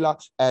 sikit lagi lah.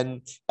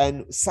 And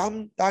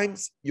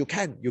sometimes you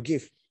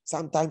give.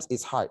 Sometimes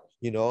it's hard,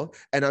 and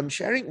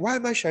why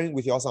am I sharing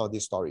with you all some of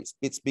these stories?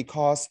 It's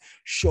because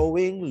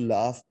showing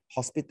love,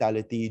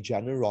 hospitality,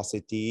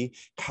 generosity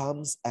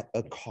comes at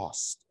a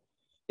cost.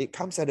 It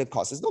comes at a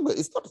cost. It's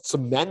not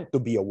meant to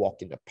be a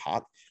walk in the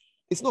park.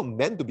 It's not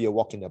meant to be a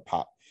walk in the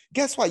park.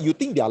 Guess what? You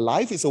think their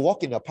life is a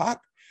walk in the park?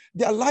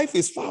 Their life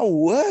is far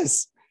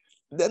worse.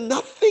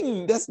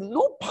 There's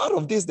no part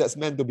of this that's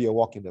meant to be a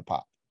walk in the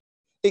park.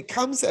 It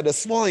comes at a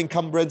small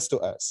encumbrance to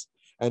us.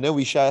 And then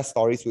we share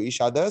stories with each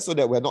other so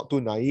that we're not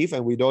too naive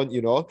and we don't,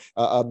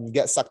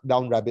 get sucked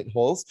down rabbit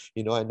holes,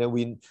 and then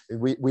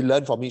we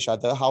learn from each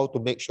other how to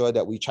make sure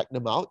that we check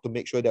them out, to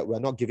make sure that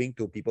we're not giving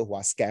to people who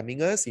are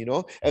scamming us,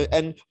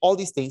 and all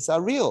these things are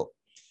real.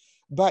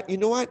 But you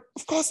know what?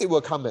 Of course, it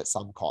will come at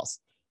some cost.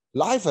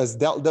 Life has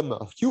dealt them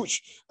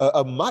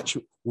a much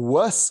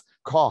worse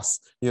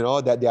cost,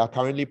 that they are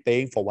currently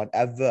paying for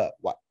whatever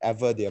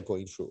they are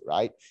going through,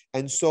 right?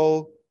 And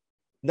so,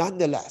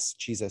 nonetheless,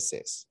 Jesus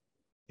says,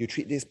 you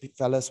treat these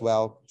fellas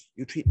well,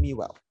 you treat me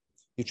well.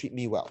 You treat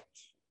me well.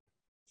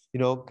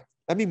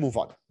 Let me move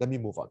on.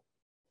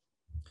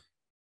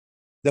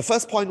 The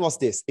first point was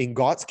this: in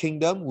God's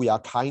kingdom, we are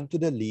kind to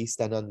the least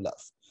and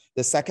unloved.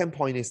 The second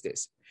point is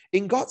this: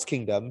 in God's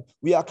kingdom,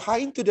 we are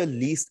kind to the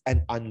least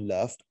and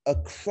unloved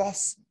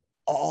across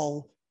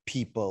all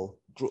people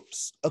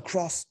groups.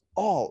 Across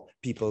all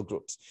people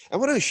groups. I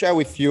want to share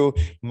with you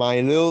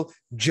my little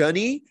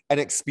journey and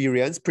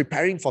experience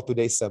preparing for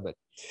today's sermon.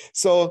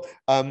 So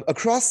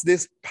across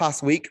this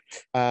past week,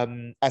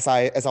 as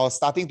I was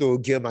starting to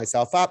gear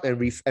myself up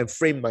and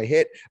frame my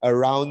head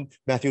around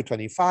Matthew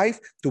 25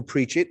 to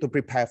preach it, to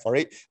prepare for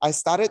it, I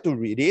started to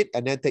read it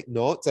and then take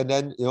notes and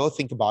then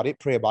think about it,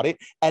 pray about it,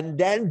 and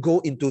then go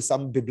into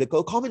some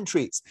biblical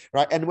commentaries,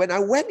 right? And when I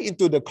went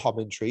into the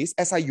commentaries,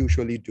 as I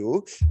usually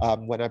do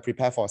when I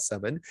prepare for a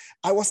sermon,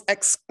 I was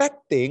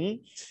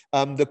expecting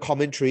the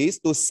commentaries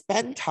to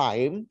spend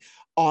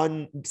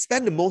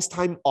the most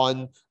time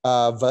on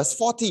verse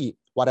 40.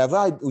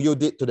 Whatever you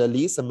did to the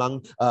least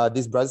among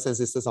these brothers and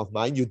sisters of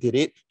mine, you did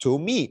it to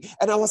me.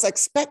 And I was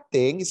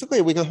expecting, it's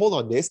okay, we can hold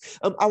on this.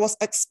 I was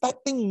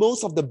expecting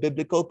most of the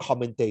biblical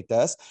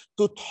commentators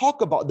to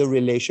talk about the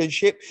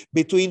relationship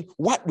between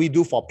what we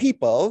do for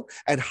people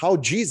and how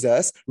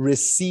Jesus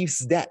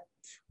receives that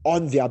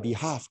on their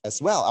behalf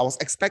as well. I was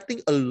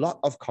expecting a lot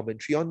of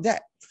commentary on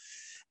that.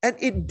 And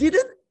it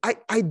didn't,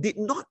 I did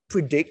not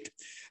predict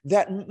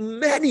that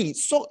many,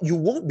 so you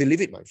won't believe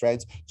it, my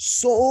friends,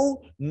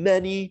 so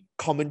many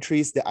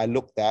commentaries that I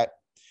looked at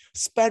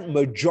spent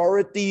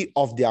majority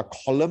of their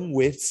column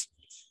widths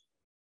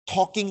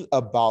talking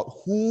about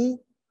who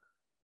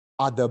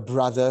are the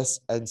brothers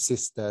and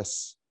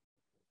sisters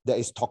that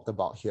is talked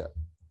about here.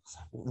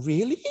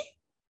 Really?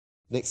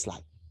 Next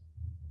slide.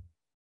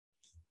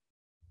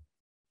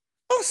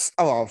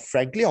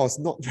 Frankly, I was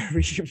not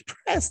very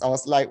impressed. I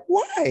was like,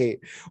 why?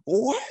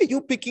 Why are you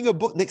picking a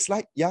book? Next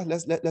slide. Yeah,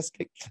 let's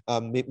click.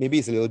 Maybe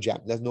it's a little jam.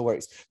 There's no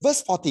worries.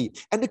 Verse 40.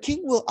 And the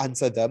king will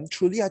answer them,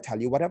 truly I tell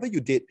you, whatever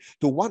you did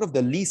to one of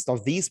the least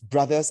of these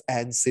brothers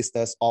and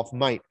sisters of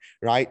mine,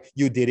 right?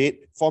 You did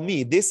it for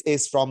me. This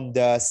is from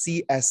the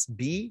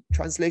CSB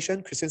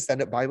translation, Christian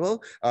Standard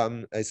Bible.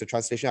 It's a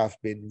translation I've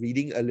been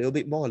reading a little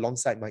bit more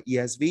alongside my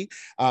ESV.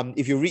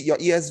 If you read your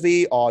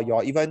ESV or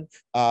your even,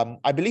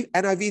 I believe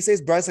NIV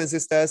says brothers and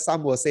sisters,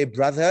 some will say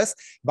brothers,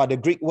 but the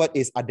Greek word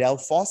is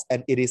adelphos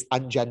and it is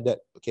ungendered,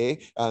 okay?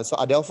 So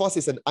adelphos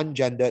is an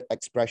ungendered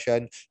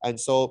expression, and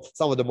so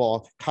some of the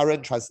more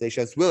current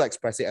translations will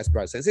express it as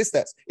brothers and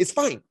sisters. It's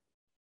fine.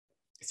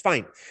 It's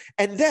fine.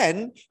 And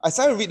then I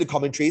started to read the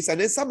commentaries,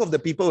 and then some of the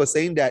people were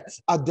saying that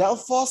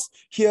adelphos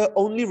here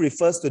only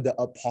refers to the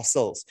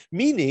apostles,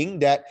 meaning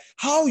that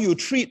how you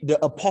treat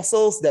the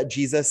apostles that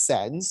Jesus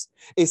sends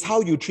is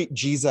how you treat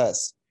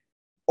Jesus.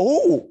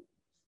 Oh,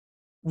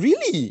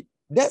 really?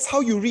 That's how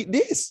you read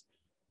this?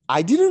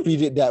 I didn't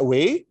read it that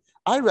way.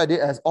 I read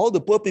it as all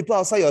the poor people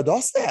outside your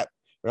doorstep,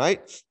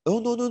 right? Oh,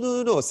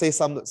 no. Say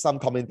some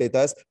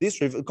commentators,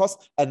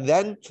 and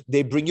then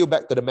they bring you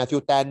back to the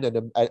Matthew 10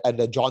 and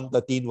the John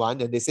 13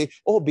 one, and they say,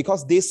 oh,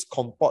 because this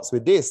comports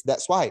with this,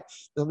 that's why.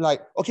 I'm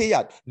like, okay,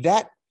 yeah,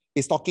 that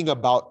is talking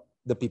about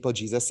the people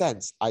Jesus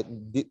sends. I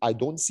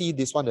don't see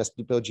this one as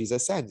people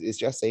Jesus sends. It's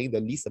just saying the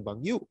least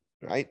among you,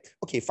 right?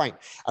 Okay, fine.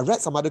 I read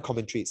some other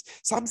commentaries.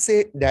 Some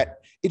say that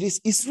it is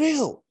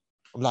Israel.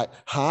 I'm like,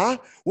 huh?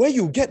 Where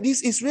you get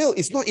this Israel?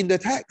 It's not in the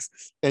text.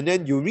 And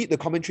then you read the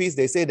commentaries,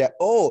 they say that,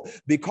 oh,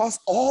 because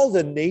all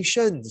the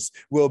nations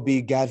will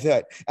be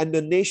gathered. And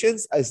the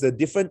nations is the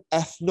different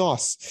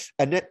ethnos.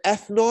 And then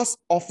ethnos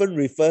often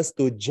refers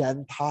to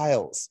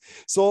Gentiles.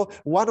 So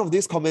one of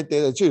these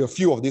commentators, actually a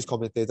few of these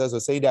commentators will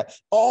say that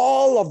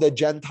all of the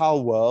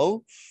Gentile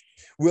world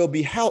will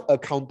be held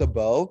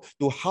accountable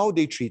to how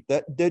they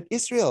treated the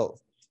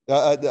Israelites.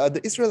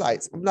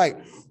 I'm like,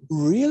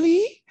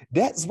 really?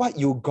 That's what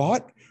you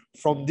got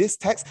from this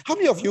text? How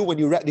many of you, when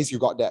you read this, you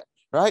got that?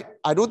 right?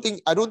 I don't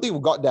think we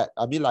got that.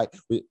 I mean, like,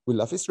 we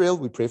love Israel,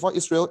 we pray for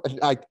Israel, and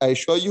I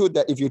assure you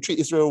that if you treat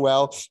Israel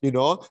well,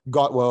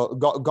 God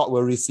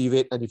will receive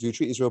it, and if you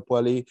treat Israel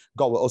poorly,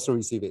 God will also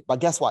receive it. But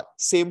guess what?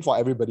 Same for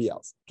everybody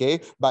else.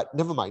 Okay, but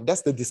never mind.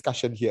 That's the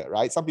discussion here,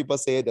 right? Some people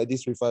say that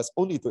this refers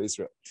only to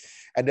Israel,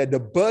 and that the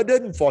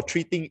burden for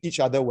treating each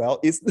other well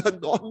is the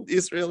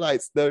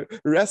non-Israelites, the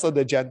rest of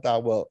the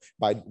Gentile world.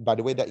 By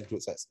the way, that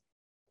includes us.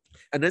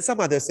 And then some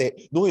others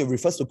say, no, it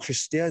refers to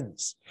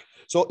Christians.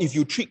 So if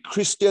you treat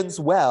Christians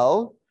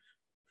well,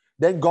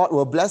 then God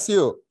will bless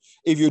you.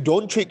 If you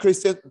don't treat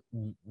Christians,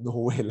 no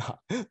way lah,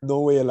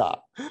 no way lah,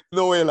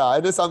 no way lah.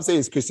 And then some say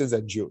it's Christians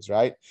and Jews,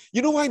 right?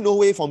 You know why no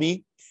way for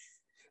me?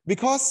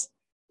 Because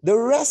the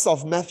rest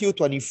of Matthew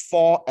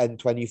 24 and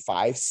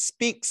 25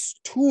 speaks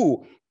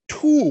to,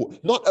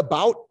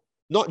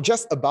 not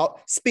just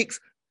about, speaks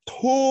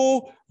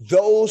to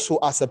those who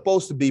are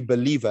supposed to be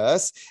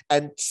believers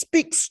and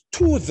speaks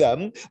to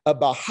them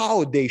about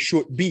how they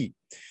should be.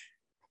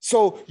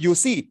 So you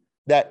see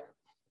that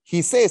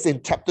he says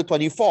in chapter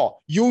 24,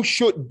 you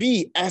should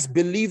be, as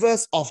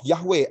believers of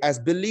Yahweh, as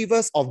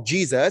believers of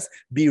Jesus,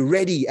 be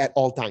ready at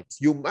all times.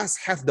 You must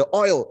have the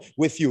oil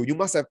with you. You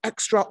must have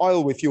extra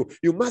oil with you.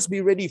 You must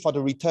be ready for the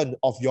return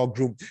of your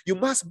groom. You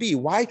must be.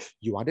 Why?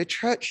 You are the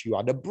church. You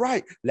are the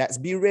bride. Let's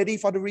be ready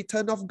for the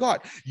return of God.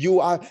 You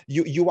are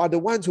the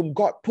ones whom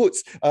God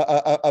puts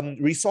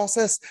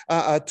resources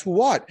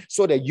toward,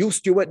 so that you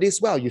steward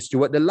this well. You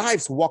steward the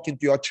lives who walk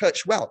into your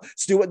church well.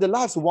 Steward the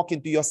lives who walk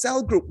into your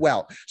cell group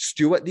well.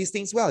 Steward these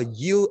things well.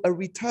 Yield a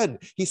return.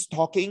 He's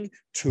talking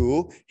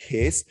to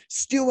his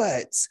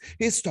stewards.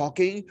 He's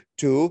talking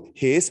to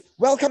his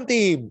welcome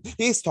team.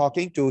 He's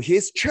talking to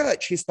his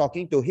church. He's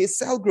talking to his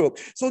cell group.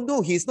 So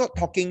no, he's not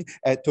talking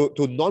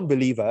to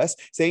non-believers,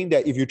 saying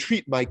that if you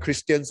treat my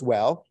Christians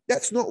well.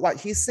 That's not what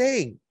he's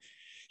saying.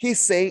 He's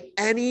saying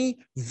any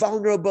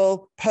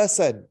vulnerable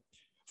person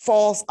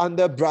falls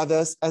under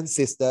brothers and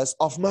sisters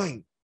of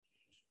mine.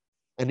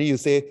 And then you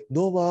say,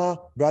 no,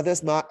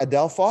 brothers,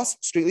 adelphos,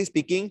 strictly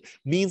speaking,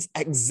 means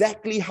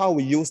exactly how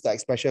we use the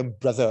expression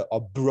brother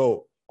or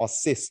bro or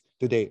sis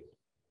today.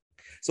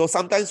 So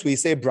sometimes we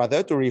say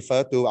brother to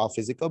refer to our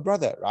physical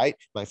brother, right?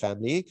 My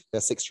family,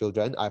 there's 6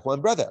 children, I have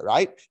 1 brother,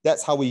 right?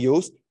 That's how we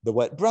use the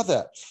word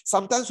brother.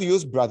 Sometimes we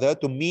use brother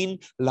to mean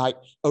like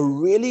a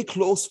really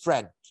close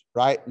friend,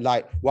 right?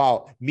 Like,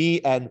 wow, me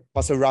and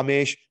Pastor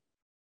Ramesh,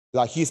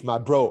 like he's my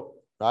bro,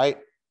 right?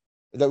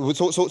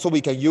 So we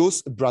can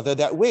use brother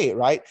that way,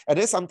 right? And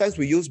then sometimes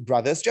we use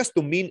brothers just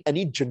to mean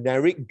any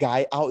generic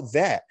guy out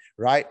there,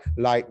 right?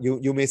 Like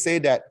you may say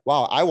that,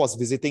 wow, I was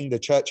visiting the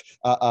church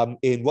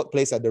in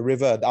Workplace at the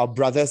River. Our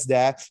brothers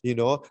there,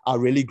 are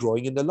really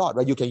growing in the Lord,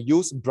 right? You can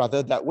use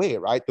brother that way,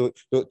 right?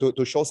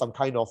 To show some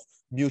kind of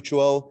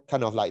mutual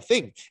kind of like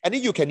thing. And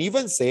then you can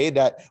even say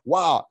that,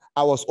 wow,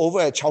 I was over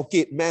at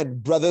Chowkit, man,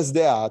 brothers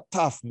there are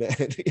tough, man.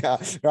 Yeah,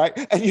 right?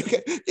 And you can,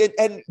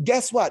 and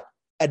guess what?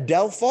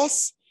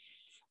 Adelphos,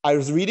 I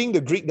was reading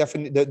the Greek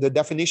the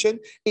definition.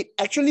 It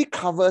actually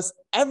covers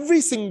every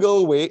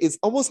single way. It's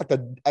almost like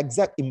an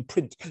exact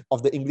imprint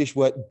of the English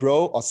word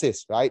bro or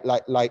sis, right?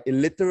 Like it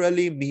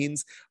literally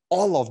means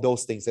all of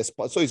those things.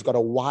 So it's got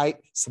a wide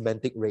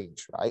semantic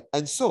range, right?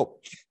 And so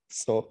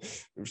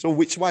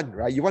which one,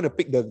 right? You want to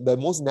pick the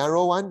most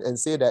narrow one and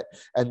say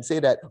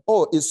that,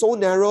 oh, it's so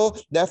narrow,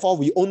 therefore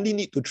we only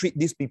need to treat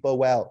these people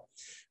well.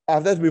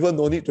 Other people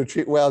don't need to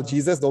treat well.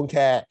 Jesus don't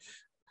care.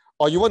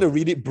 Or you want to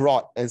read it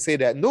broad and say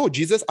that, no,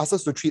 Jesus asks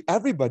us to treat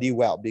everybody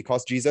well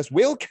because Jesus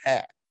will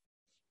care.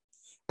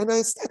 And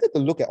I started to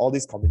look at all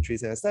these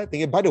commentaries and I started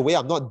thinking, by the way,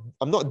 I'm not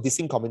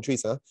dissing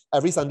commentaries.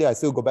 Every Sunday I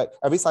still go back.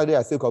 Every Sunday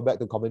I still go back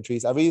to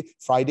commentaries. Every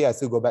Friday I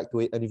still go back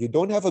to it. And if you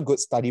don't have a good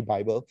study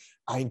Bible,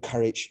 I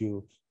encourage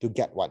you to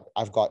get one.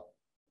 I've got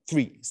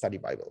 3 study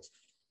Bibles.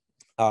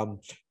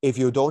 If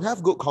you don't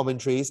have good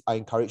commentaries, I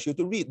encourage you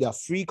to read. There are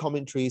free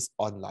commentaries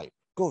online.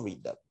 Go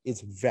read them. It's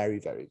very,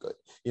 very good.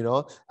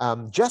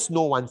 Just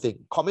know one thing.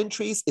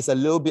 Commentaries is a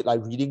little bit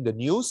like reading the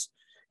news.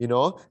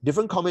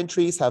 Different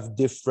commentaries have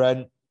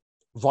different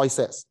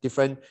voices,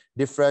 different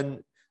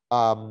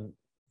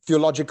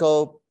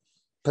theological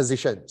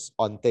positions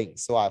on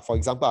things. So for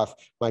example,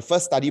 my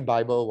first study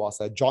Bible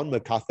was a John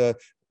MacArthur.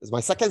 My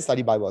second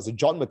study Bible was a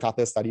John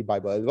MacArthur study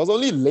Bible. It was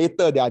only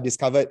later that I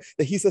discovered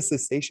that he's a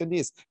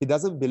cessationist. He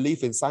doesn't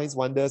believe in signs,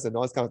 wonders, and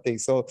all those kind of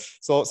things. So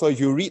if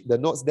you read the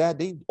notes there,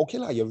 then okay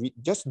lah,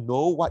 just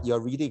know what you're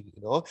reading,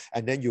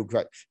 and then you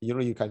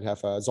can have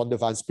a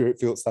Zondervan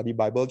Spirit-filled study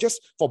Bible just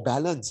for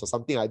balance or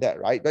something like that,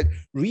 right? But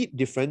read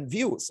different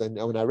views. And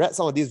when I read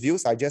some of these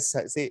views, I just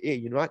say, hey,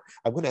 you know what?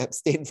 I'm going to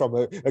abstain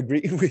from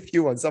agreeing with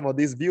you on some of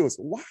these views.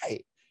 Why?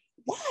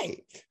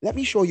 Let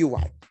me show you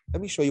why.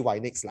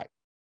 Next slide.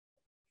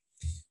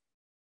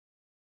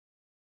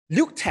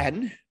 Luke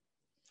 10,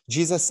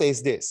 Jesus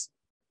says this.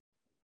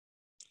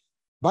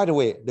 By the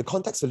way, the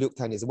context of Luke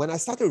 10 is when I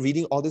started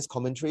reading all these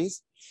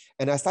commentaries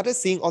and I started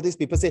seeing all these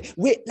people say,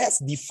 wait, let's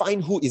define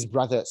who is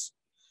brothers.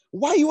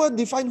 Why you want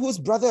to define who's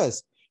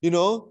brothers?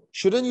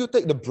 Shouldn't you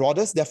take the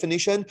broadest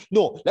definition?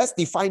 No, let's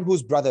define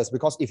who's brothers,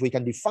 because if we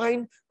can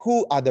define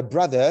who are the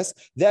brothers,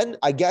 then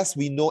I guess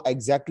we know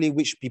exactly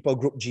which people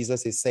group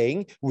Jesus is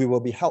saying we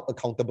will be held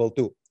accountable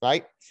to,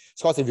 right?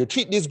 Because if you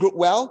treat this group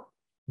well,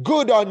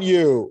 good on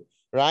you,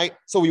 right?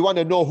 So we want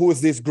to know who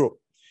is this group.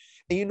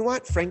 And you know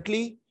what?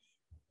 Frankly,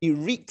 it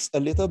reeks a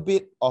little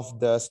bit of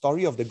the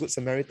story of the Good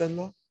Samaritan,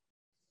 law.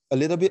 A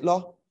little bit,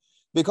 law.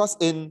 Because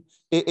in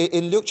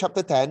Luke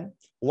chapter 10,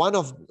 one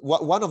of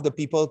the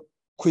people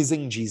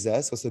quizzing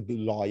Jesus was a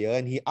lawyer,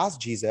 and he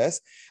asked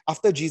Jesus,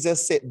 after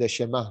Jesus said the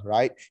Shema,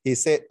 right? He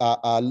said,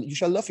 you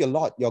shall love your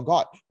Lord, your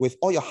God, with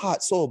all your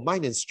heart, soul,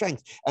 mind, and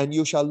strength, and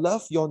you shall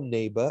love your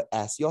neighbor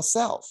as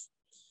yourself.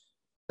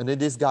 And then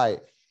this guy,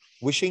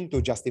 wishing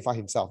to justify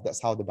himself,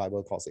 that's how the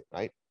Bible calls it,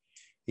 right?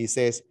 He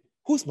says,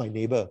 who's my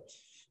neighbor?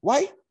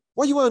 Why?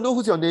 Why you want to know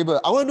who's your neighbor?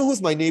 I want to know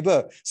who's my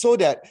neighbor, so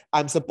that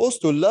I'm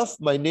supposed to love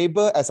my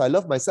neighbor as I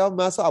love myself.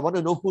 So I want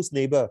to know who's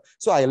neighbor.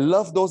 So I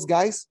love those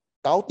guys,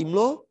 Tao Tim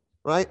Lo,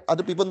 right?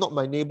 Other people not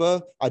my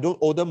neighbor. I don't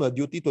owe them a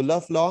duty to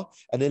love law.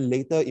 And then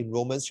later in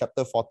Romans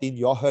chapter 14,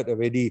 you all heard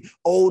already,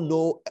 oh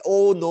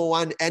no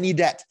one any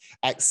debt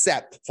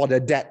except for the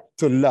debt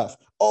to love.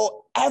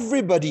 Oh,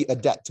 everybody a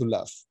debt to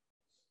love.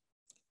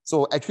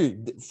 So actually,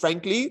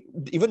 frankly,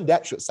 even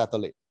that should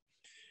settle it.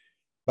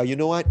 But you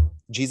know what?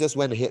 Jesus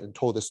went ahead and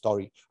told the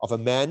story of a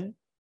man,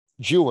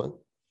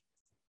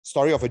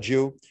 story of a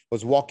Jew,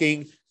 was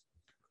walking,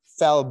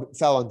 fell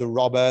on the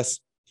robbers,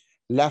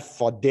 left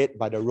for dead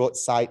by the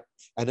roadside,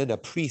 and then a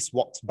priest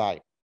walks by,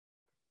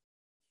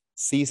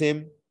 sees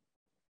him,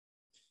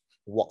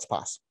 walks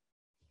past.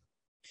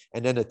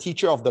 And then the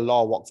teacher of the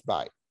law walks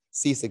by,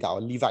 sees the guy, a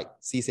Levite,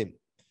 sees him,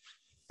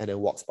 and then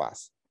walks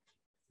past.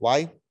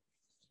 Why?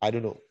 I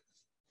don't know.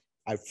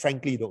 I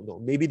frankly don't know.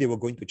 Maybe they were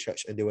going to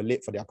church and they were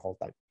late for their call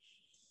time.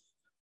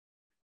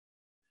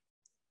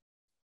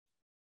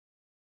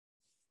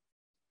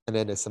 And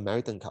then the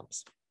Samaritan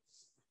comes.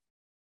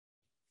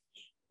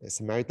 The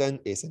Samaritan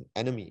is an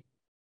enemy,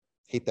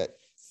 hated.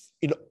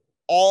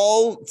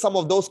 Some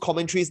of those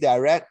commentaries that I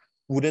read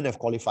wouldn't have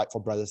qualified for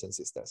brothers and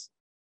sisters.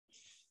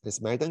 The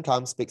Samaritan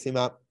comes, picks him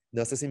up,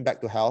 nurses him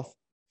back to health.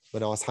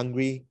 When I was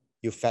hungry,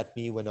 you fed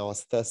me. When I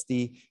was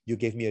thirsty, you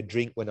gave me a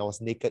drink. When I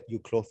was naked, you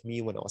clothed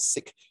me. When I was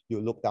sick, you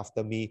looked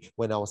after me.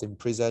 When I was in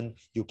prison,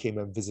 you came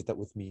and visited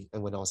with me.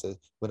 And when I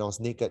was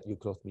naked, you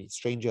clothed me.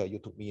 Stranger, you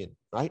took me in,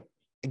 right?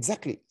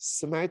 Exactly.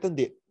 Samaritan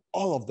did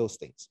all of those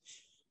things.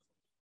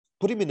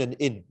 Put him in an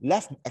inn,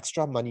 left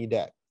extra money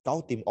there,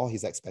 gave him all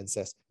his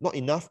expenses. Not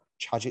enough,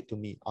 charge it to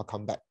me. I'll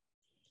come back.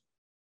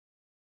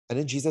 And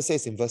then Jesus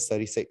says in verse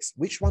 36,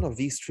 which one of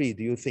these three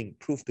do you think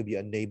proved to be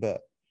a neighbor?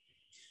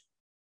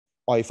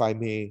 Or if I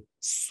may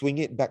swing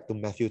it back to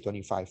Matthew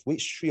 25,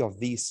 which three of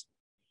these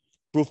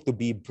proved to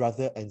be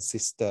brother and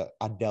sister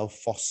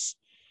adelphos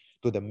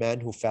to the man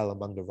who fell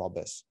among the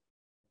robbers?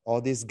 All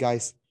these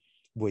guys,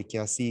 Boy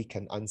Kiasi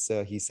can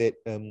answer. He said,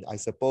 I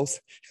suppose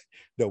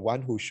the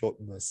one who showed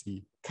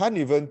mercy.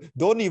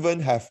 Don't even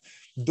have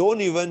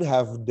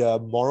the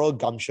moral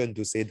gumption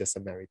to say the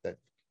Samaritan.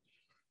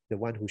 The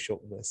one who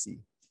showed mercy.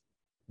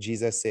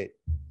 Jesus said,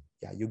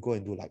 yeah, you go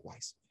and do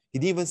likewise. He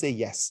didn't even say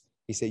yes.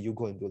 He said, you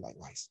go and do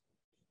likewise.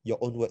 Your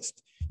own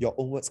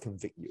words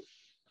convict you.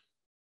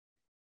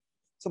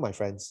 So my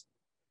friends,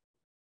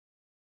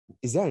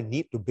 is there a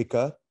need to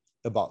bicker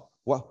about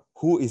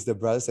who is the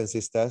brothers and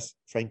sisters?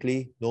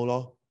 Frankly, no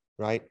law,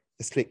 right?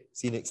 Let's click,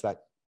 see next slide,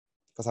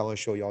 because I want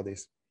to show you all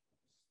this.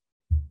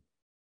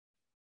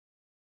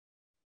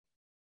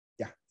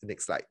 Yeah, the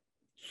next slide.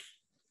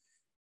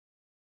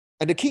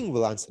 And the king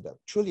will answer them,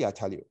 truly I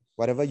tell you,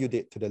 whatever you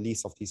did to the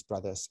least of these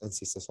brothers and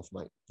sisters of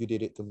mine, you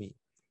did it to me.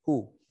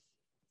 Who?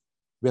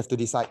 We have to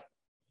decide.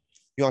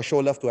 You want to show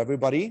love to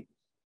everybody?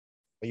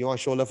 Or you want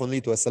to show love only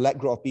to a select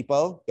group of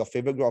people, your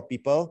favorite group of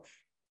people,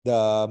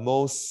 the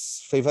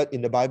most favored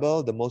in the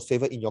Bible, the most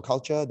favored in your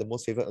culture, the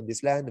most favored on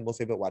this land, the most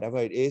favored whatever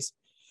it is?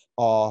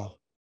 Or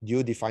do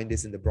you define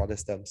this in the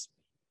broadest terms?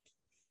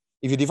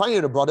 If you define it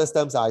in the broadest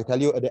terms, I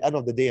tell you at the end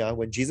of the day,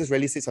 when Jesus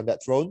really sits on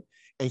that throne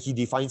and he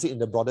defines it in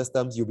the broadest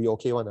terms, you'll be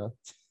okay one.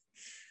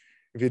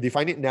 If you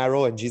define it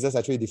narrow and Jesus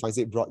actually defines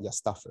it broad, you're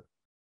stuffed.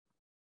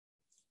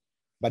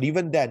 But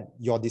even then,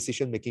 your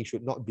decision making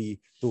should not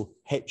be to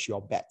hedge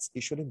your bets.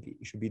 It shouldn't be.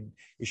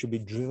 It should be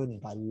driven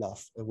by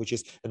love.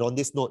 And on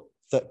this note,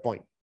 third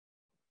point.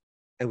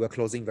 And we're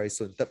closing very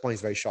soon. Third point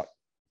is very short.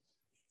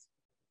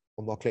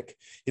 One more click.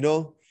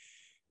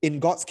 In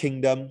God's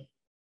kingdom,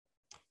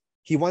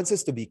 he wants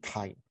us to be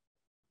kind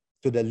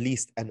to the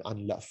least and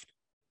unloved.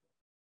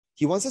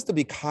 He wants us to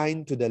be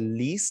kind to the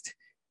least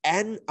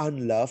and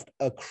unloved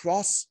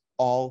across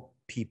all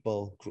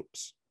people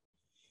groups.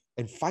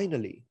 And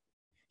finally,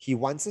 he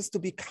wants us to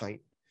be kind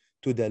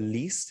to the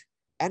least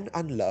and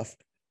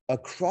unloved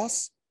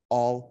across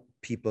all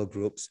people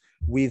groups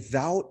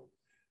without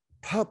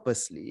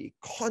purposely,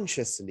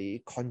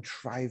 consciously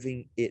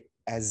contriving it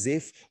as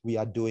if we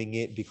are doing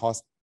it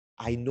because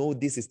I know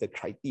this is the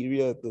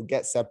criteria to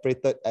get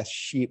separated as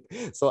sheep.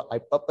 So I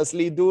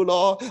purposely do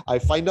law. I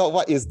find out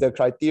what is the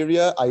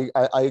criteria.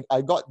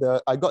 I got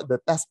the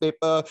test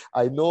paper.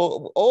 I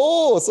know,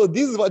 oh, so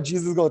this is what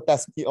Jesus is going to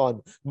test me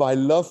on. My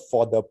love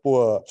for the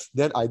poor.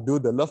 Then I do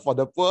the love for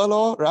the poor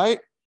law, right?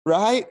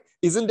 Right?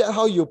 Isn't that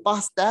how you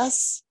pass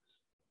tests?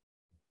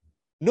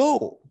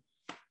 No.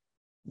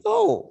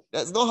 No,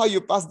 that's not how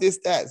you pass this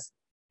test.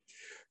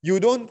 You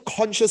don't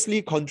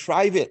consciously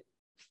contrive it.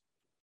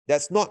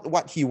 That's not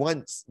what he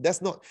wants.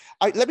 That's not.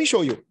 Let me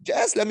show you.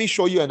 Just let me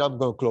show you, and I'm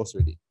going to close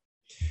with it.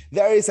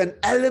 There is an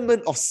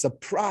element of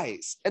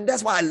surprise, and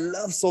that's why I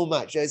love so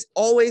much. There's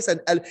always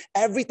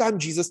every time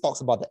Jesus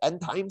talks about the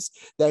end times,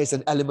 there is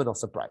an element of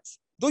surprise.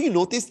 Don't you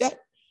notice that?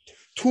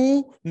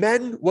 Two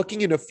men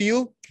working in a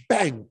field,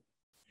 bang,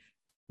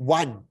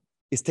 one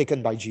is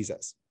taken by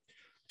Jesus.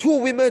 Two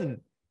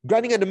women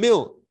grinding at the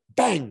mill,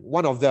 bang,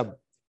 one of them.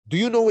 Do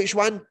you know which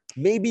one?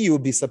 Maybe you'll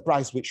be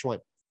surprised which one.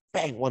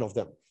 Bang, one of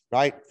them,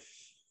 right?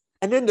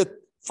 And then the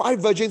 5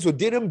 virgins who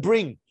didn't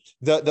bring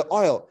the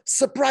oil,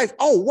 surprise.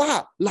 Oh,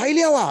 wow, lai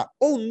liao ah.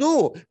 Oh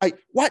no,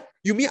 what?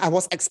 You mean I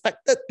was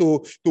expected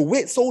to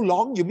wait so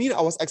long? You mean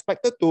I was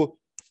expected to?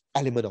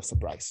 Element of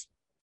surprise.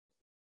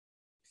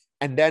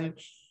 And then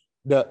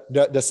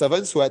the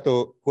servants who had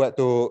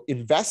to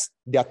invest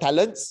their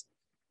talents.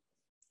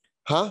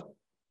 Huh?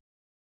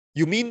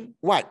 You mean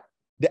what?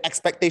 The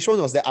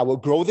expectation was that I will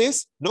grow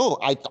this? No,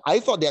 I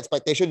thought the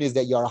expectation is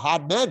that you're a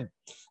hard man.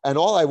 And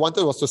all I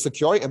wanted was to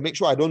secure it and make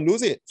sure I don't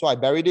lose it. So I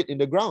buried it in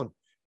the ground.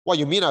 What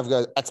you mean I've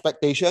got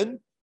expectation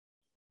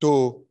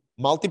to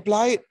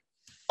multiply it?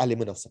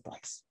 Element of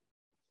surprise.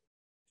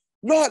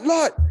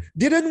 Lord,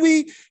 didn't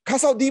we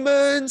cast out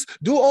demons,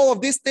 do all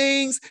of these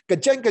things,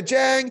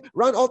 kajang,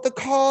 run altar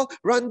call,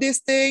 run this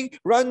thing,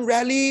 run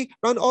rally,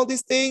 run all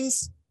these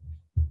things?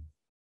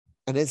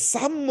 And then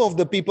some of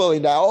the people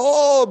in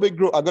that big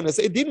group are going to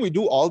say, didn't we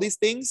do all these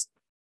things?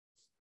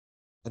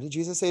 And then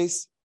Jesus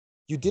says,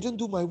 you didn't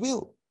do my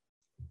will.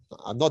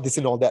 I'm not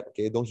dissing all that,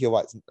 okay? Don't hear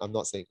what I'm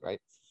not saying, right?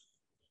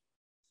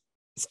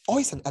 It's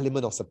always an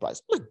element of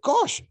surprise. Oh my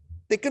gosh,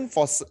 taken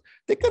for,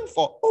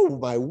 oh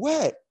my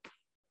word.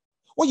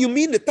 What you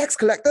mean the tax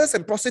collectors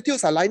and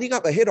prostitutes are lining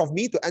up ahead of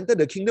me to enter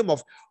the kingdom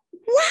of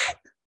what?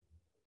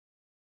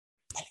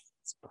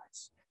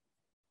 Surprise.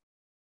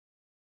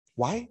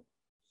 Why?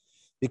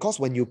 Because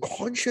when you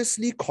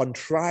consciously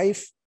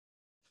contrive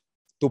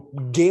to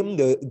game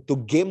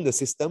the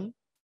system,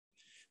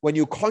 when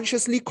you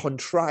consciously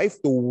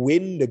contrive to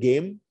win the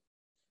game,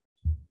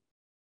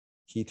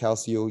 he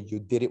tells you you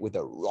did it with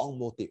the wrong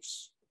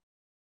motives.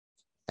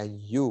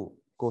 And you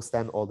go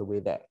stand all the way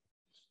there.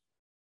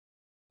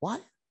 Why?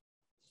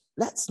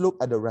 Let's look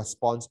at the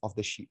response of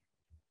the sheep.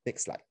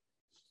 Next slide.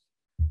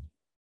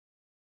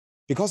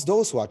 Because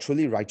those who are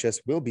truly righteous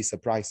will be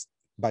surprised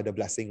by the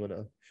blessing on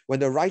earth. When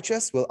the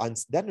righteous will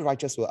answer, then the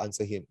righteous will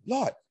answer him,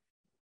 Lord,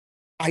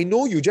 I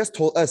know you just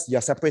told us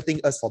you're separating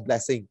us for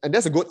blessing. And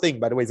that's a good thing,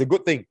 by the way. It's a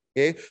good thing.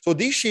 Okay? So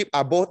these sheep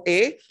are both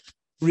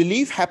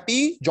relieved,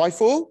 happy,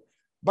 joyful,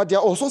 but they're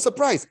also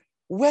surprised.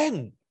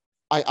 When?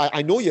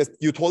 I know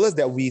you told us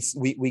that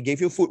we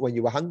gave you food when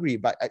you were hungry,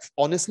 but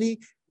honestly,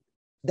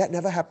 that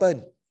never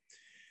happened.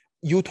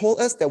 You told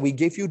us that we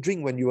gave you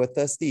drink when you were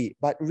thirsty,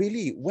 but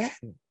really, when?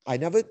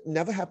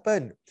 Never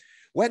happened.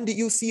 When did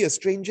you see a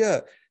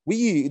stranger?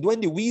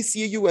 When did we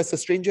see you as a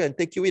stranger and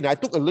take you in? I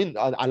took a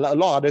lot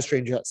of other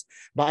strangers,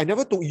 but I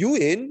never took you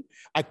in.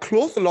 I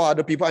clothed a lot of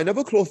other people. I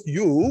never clothed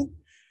you.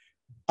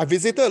 I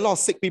visited a lot of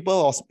sick people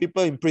or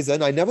people in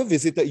prison. I never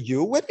visited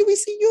you. When did we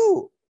see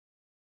you?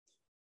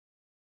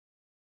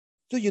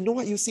 So you know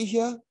what you see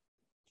here?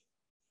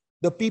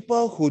 The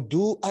people who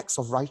do acts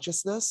of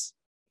righteousness,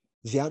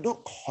 they are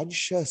not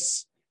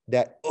conscious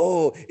that,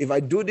 oh, if I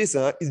do this,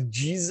 it's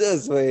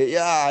Jesus way.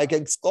 Yeah, I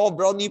can score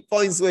brownie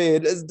points way.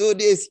 Let's do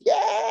this.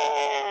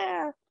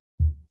 Yeah.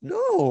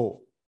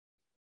 No.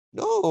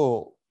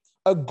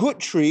 A good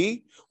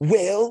tree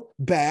will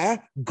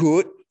bear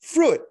good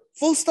fruit.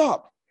 Full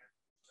stop.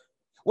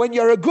 When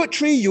you're a good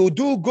tree, you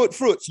do good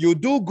fruits. You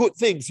do good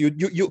things.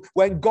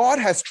 When God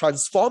has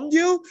transformed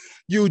you,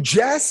 you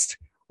just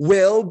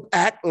will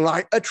act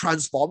like a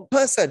transformed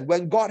person.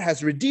 When God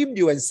has redeemed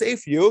you and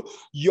saved you,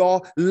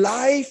 your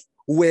life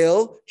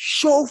will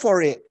show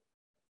for it.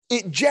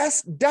 It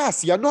just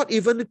does. You're not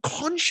even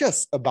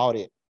conscious about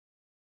it.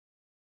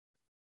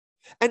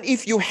 And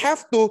if you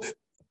have to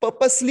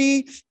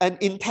purposely and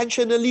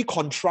intentionally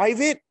contrive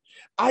it,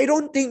 I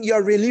don't think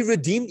you're really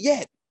redeemed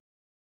yet.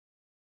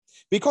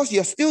 Because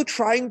you're still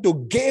trying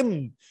to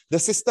game the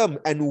system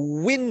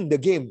and win the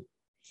game.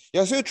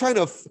 You're still trying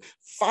to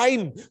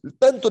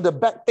turn to the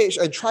back page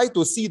and try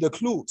to see the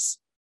clues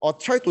or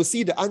try to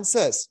see the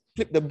answers.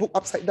 Flip the book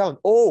upside down.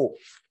 Oh,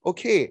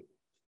 okay.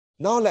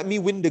 Now let me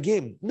win the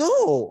game.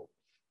 No.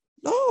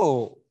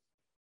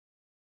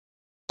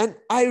 And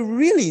I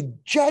really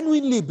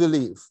genuinely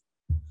believe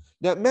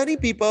that many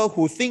people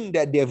who think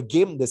that they've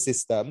gamed the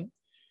system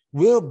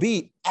will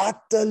be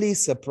utterly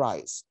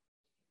surprised.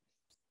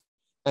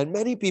 And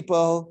many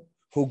people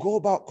who go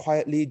about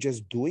quietly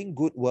just doing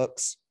good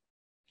works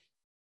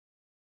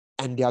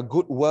and their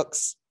good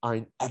works are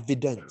in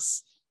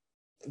evidence.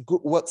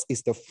 Good works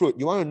is the fruit.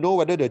 You want to know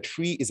whether the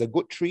tree is a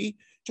good tree?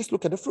 Just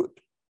look at the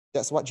fruit.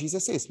 That's what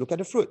Jesus says. Look at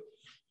the fruit.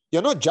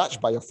 You're not judged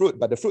by your fruit,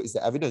 but the fruit is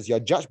the evidence. You're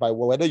judged by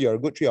whether you're a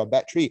good tree or a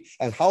bad tree,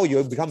 and how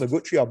you become a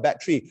good tree or bad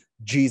tree.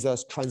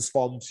 Jesus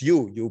transforms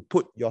you. You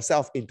put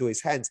yourself into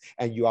his hands,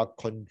 and you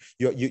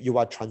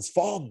are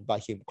transformed by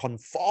him,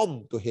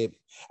 conformed to him.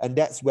 And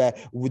that's where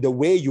the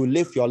way you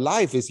live your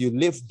life is you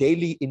live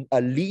daily in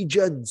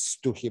allegiance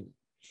to him.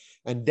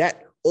 And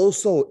that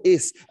also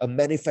is a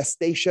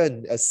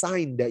manifestation, a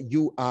sign that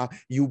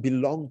you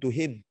belong to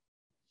him.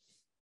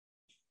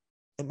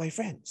 And my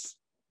friends,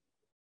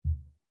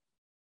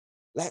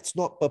 let's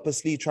not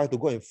purposely try to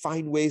go and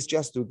find ways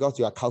just because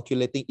you are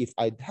calculating. If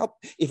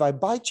I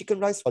buy chicken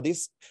rice for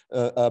this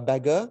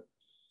beggar,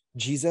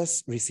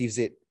 Jesus receives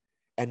it.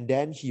 And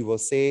then he will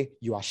say,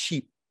 you are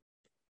sheep.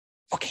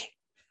 Okay,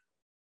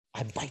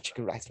 I buy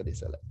chicken rice for this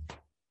seller.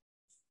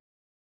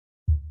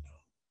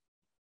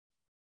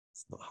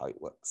 It's not how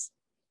it works.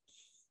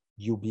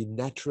 You'll be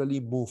naturally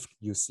moved.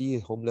 You see a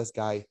homeless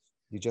guy,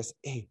 you just,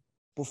 hey,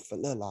 poor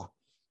fella lah.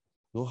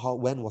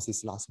 When was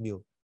his last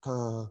meal?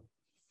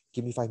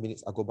 Give me 5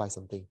 minutes, I'll go buy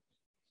something.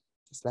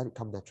 Just let it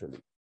come naturally.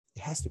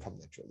 It has to come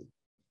naturally.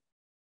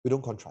 We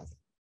don't contrive it.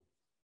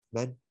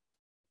 Man,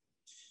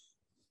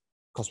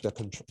 because we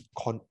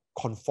are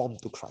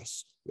conformed to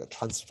Christ. We are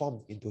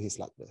transformed into his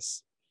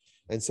likeness.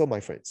 And so, my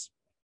friends,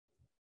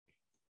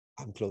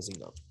 I'm closing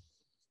now.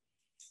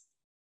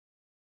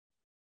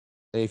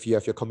 And if you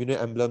have your communion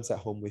emblems at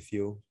home with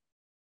you,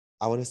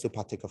 I want us to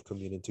partake of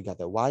communion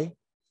together. Why?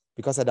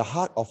 Because at the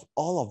heart of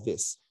all of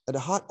this,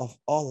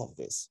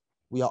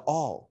 we are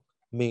all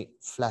made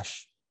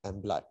flesh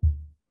and blood.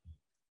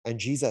 And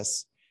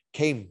Jesus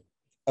came,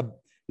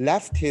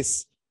 left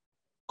his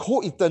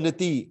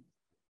co-eternity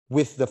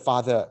with the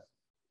Father,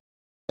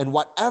 and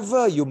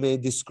whatever you may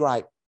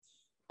describe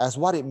as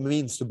what it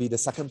means to be the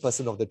second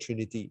person of the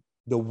Trinity,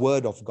 the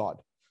Word of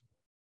God,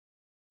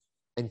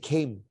 and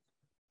came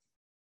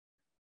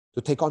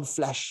to take on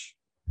flesh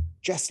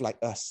just like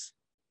us,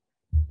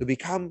 to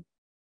become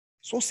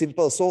so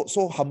simple,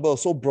 so humble,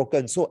 so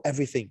broken, so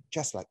everything,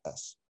 just like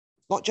us.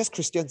 Not just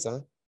Christians.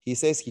 He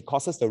says he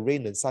causes the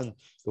rain and sun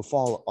to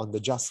fall on the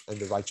just and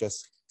the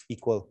righteous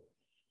equal.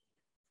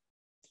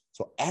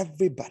 So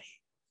everybody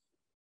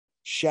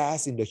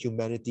shares in the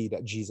humanity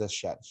that Jesus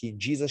shared.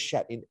 Jesus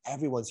shared in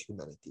everyone's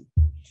humanity.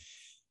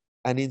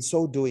 And in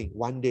so doing,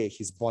 one day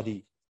his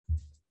body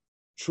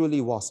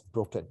truly was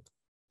broken.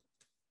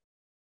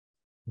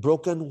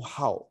 Broken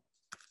how?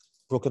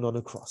 Broken on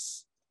a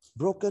cross.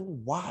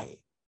 Broken why?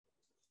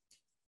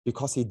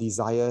 Because he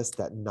desires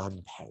that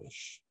none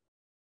perish.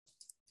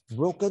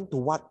 Broken to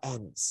what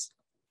ends?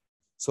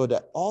 So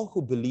that all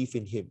who believe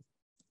in him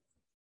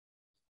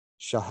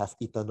shall have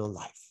eternal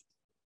life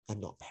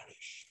and not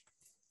perish.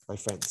 My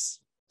friends,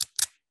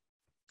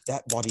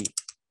 that body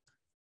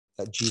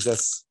that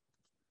Jesus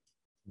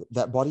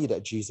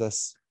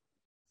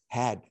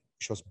had,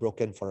 which was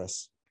broken for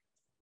us,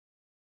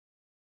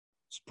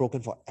 it's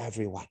broken for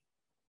everyone.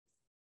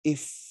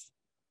 If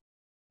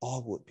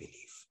all would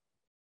believe,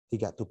 he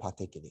got to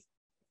partake in it.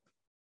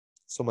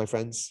 So my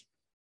friends,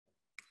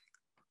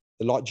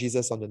 the Lord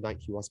Jesus, on the night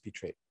he was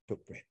betrayed,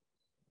 took bread.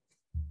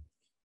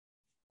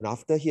 And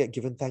after he had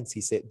given thanks,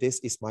 he said, "This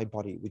is my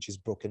body, which is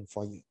broken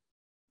for you.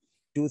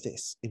 Do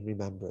this in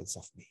remembrance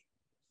of me."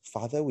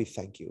 Father, we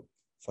thank you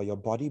for your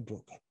body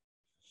broken.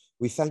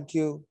 We thank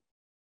you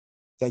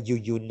that you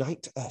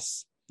unite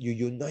us. You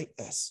unite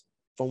us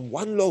from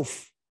one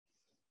loaf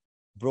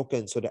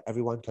broken so that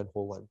everyone can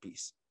hold one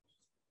piece,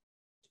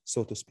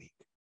 so to speak.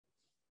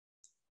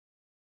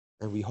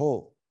 And we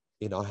hold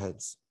in our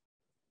hands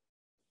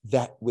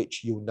that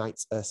which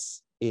unites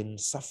us in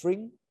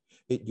suffering.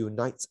 It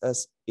unites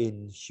us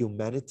in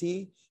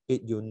humanity.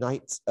 It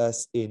unites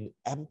us in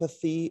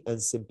empathy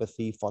and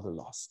sympathy for the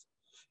lost.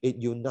 It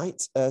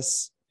unites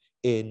us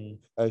in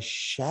a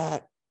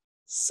shared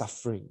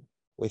suffering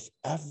with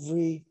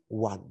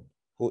everyone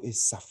who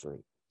is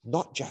suffering,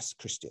 not just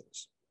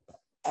Christians, but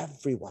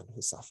everyone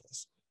who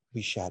suffers.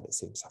 We share the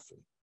same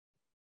suffering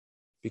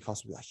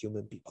because we are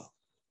human people,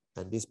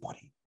 and this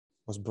body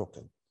was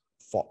broken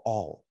for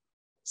all,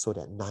 so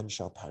that none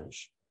shall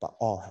perish, but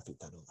all have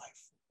eternal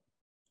life.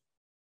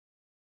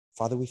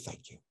 Father, we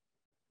thank you.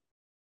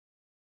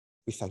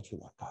 We thank you,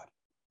 Lord God.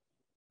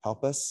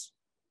 Help us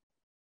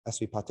as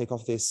we partake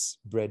of this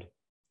bread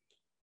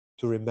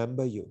to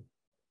remember you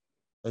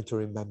and to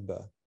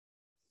remember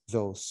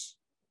those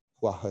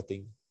who are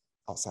hurting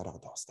outside our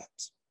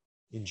doorsteps.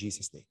 In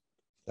Jesus' name,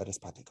 let us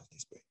partake of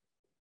this bread.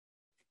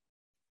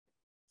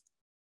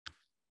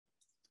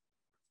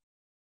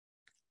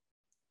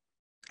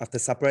 After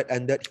supper had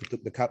ended, he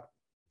took the cup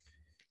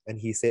and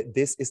he said,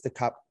 "This is the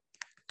cup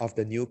of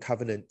the new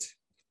covenant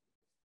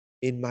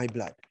in my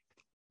blood.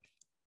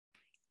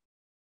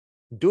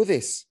 Do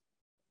this,"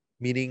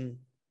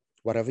 meaning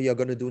whatever you're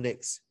going to do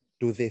next,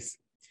 do this.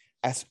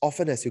 As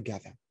often as you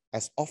gather,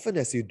 as often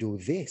as you do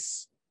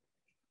this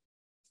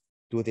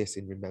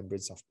in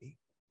remembrance of me.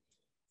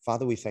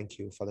 Father, we thank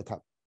you for the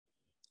cup.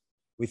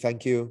 We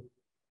thank you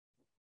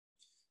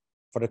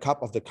for the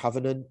cup of the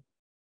covenant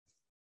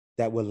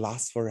that will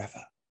last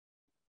forever.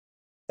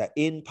 That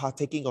in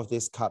partaking of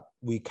this cup,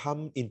 we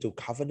come into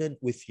covenant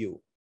with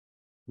you.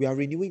 We are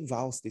renewing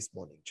vows this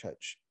morning,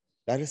 church.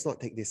 Let us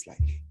not take this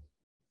lightly.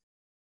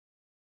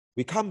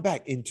 We come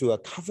back into a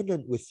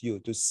covenant with you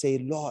to say,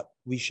 Lord,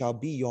 we shall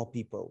be your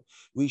people.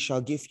 We shall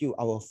give you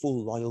our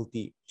full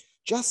loyalty.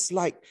 Just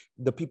like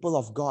the people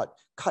of God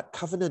cut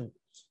covenant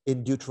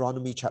in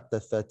Deuteronomy chapter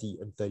 30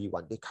 and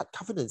 31. They cut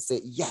covenant and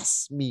say,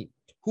 yes, me.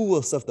 Who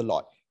will serve the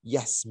Lord?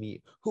 Yes,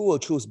 me. Who will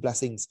choose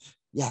blessings?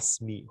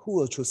 Yes, me. Who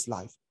will choose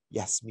life?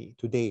 Yes, me.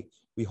 Today,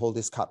 we hold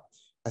this cup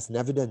as an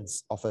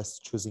evidence of us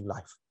choosing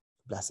life,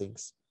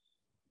 blessings.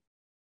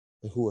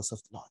 And who will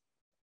serve the Lord?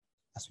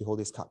 As we hold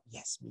this cup,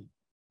 yes, me.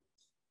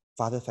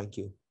 Father, thank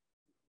you.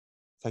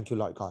 Thank you,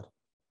 Lord God,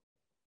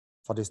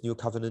 for this new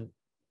covenant,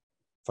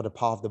 for the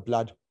power of the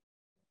blood,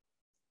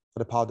 for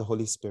the power of the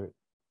Holy Spirit.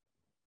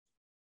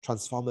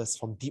 Transform us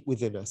from deep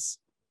within us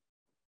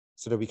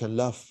so that we can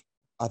love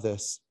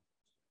others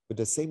with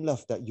the same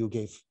love that you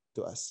gave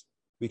to us.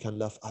 We can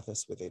love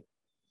others with it.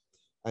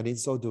 And in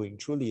so doing,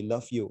 truly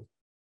love you,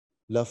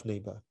 love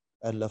neighbor,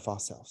 and love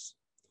ourselves.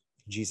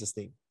 In Jesus'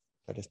 name,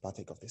 let us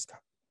partake of this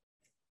cup.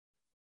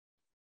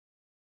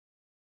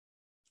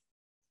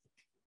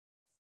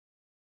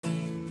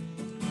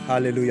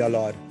 Hallelujah,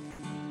 Lord.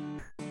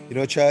 You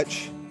know,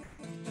 church,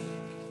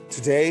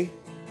 today,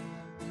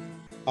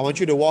 I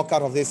want you to walk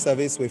out of this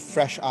service with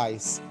fresh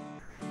eyes.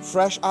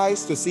 Fresh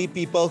eyes to see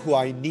people who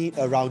are in need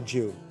around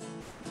you.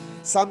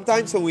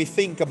 Sometimes when we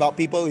think about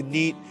people in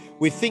need,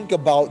 we think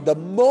about the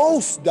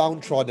most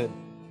downtrodden.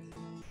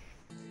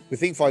 We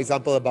think, for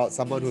example, about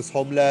someone who's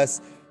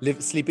homeless,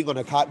 sleeping on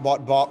a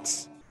cardboard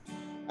box.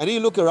 And then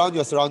you look around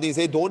your surroundings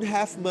and say, don't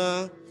have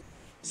ma.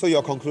 So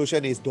your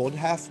conclusion is, don't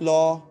have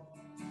law.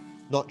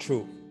 Not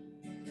true.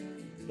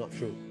 Not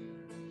true.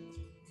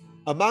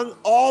 Among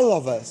all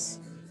of us,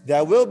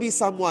 there will be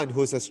someone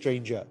who's a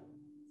stranger.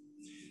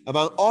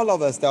 Among all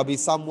of us, there'll be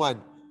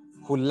someone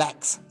who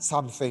lacks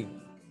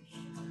something.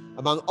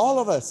 Among all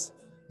of us,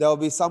 there will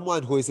be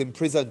someone who is in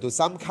prison to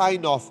some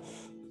kind of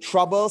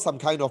trouble, some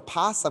kind of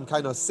past, some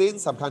kind of sin,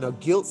 some kind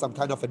of guilt, some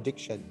kind of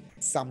addiction,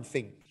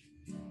 something.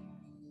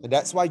 And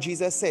that's why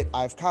Jesus said,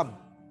 I've come.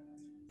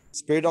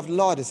 Spirit of the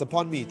Lord is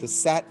upon me to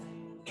set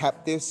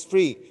captives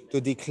free, to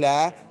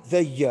declare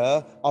the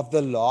year of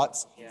the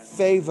Lord's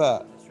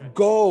favor.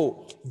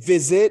 Go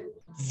visit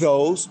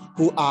those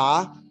who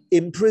are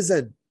in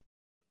prison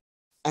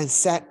and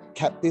set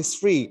captives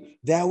free.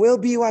 There will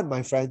be one,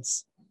 my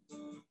friends.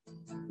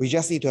 We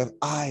just need to have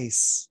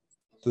eyes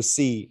to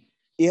see,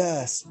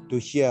 ears to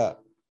hear,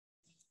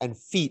 and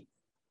feet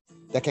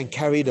that can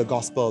carry the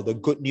gospel, the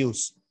good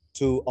news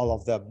to all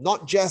of them.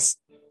 Not just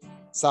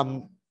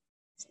some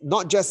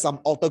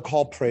altar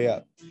call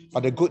prayer,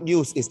 but the good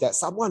news is that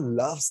someone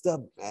loves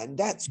them, and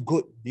that's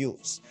good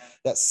news,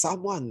 that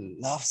someone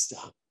loves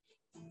them.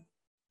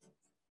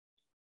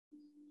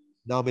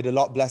 Now may the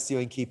Lord bless you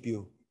and keep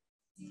you.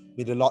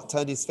 May the Lord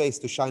turn his face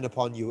to shine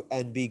upon you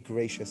and be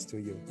gracious to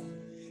you.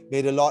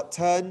 May the Lord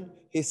turn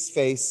his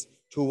face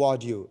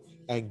toward you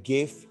and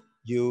give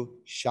you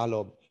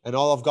shalom. And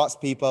all of God's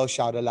people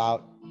shout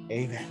aloud,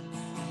 amen.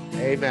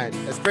 Amen.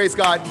 Let's praise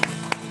God.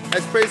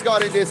 Let's praise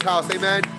God in this house. Amen.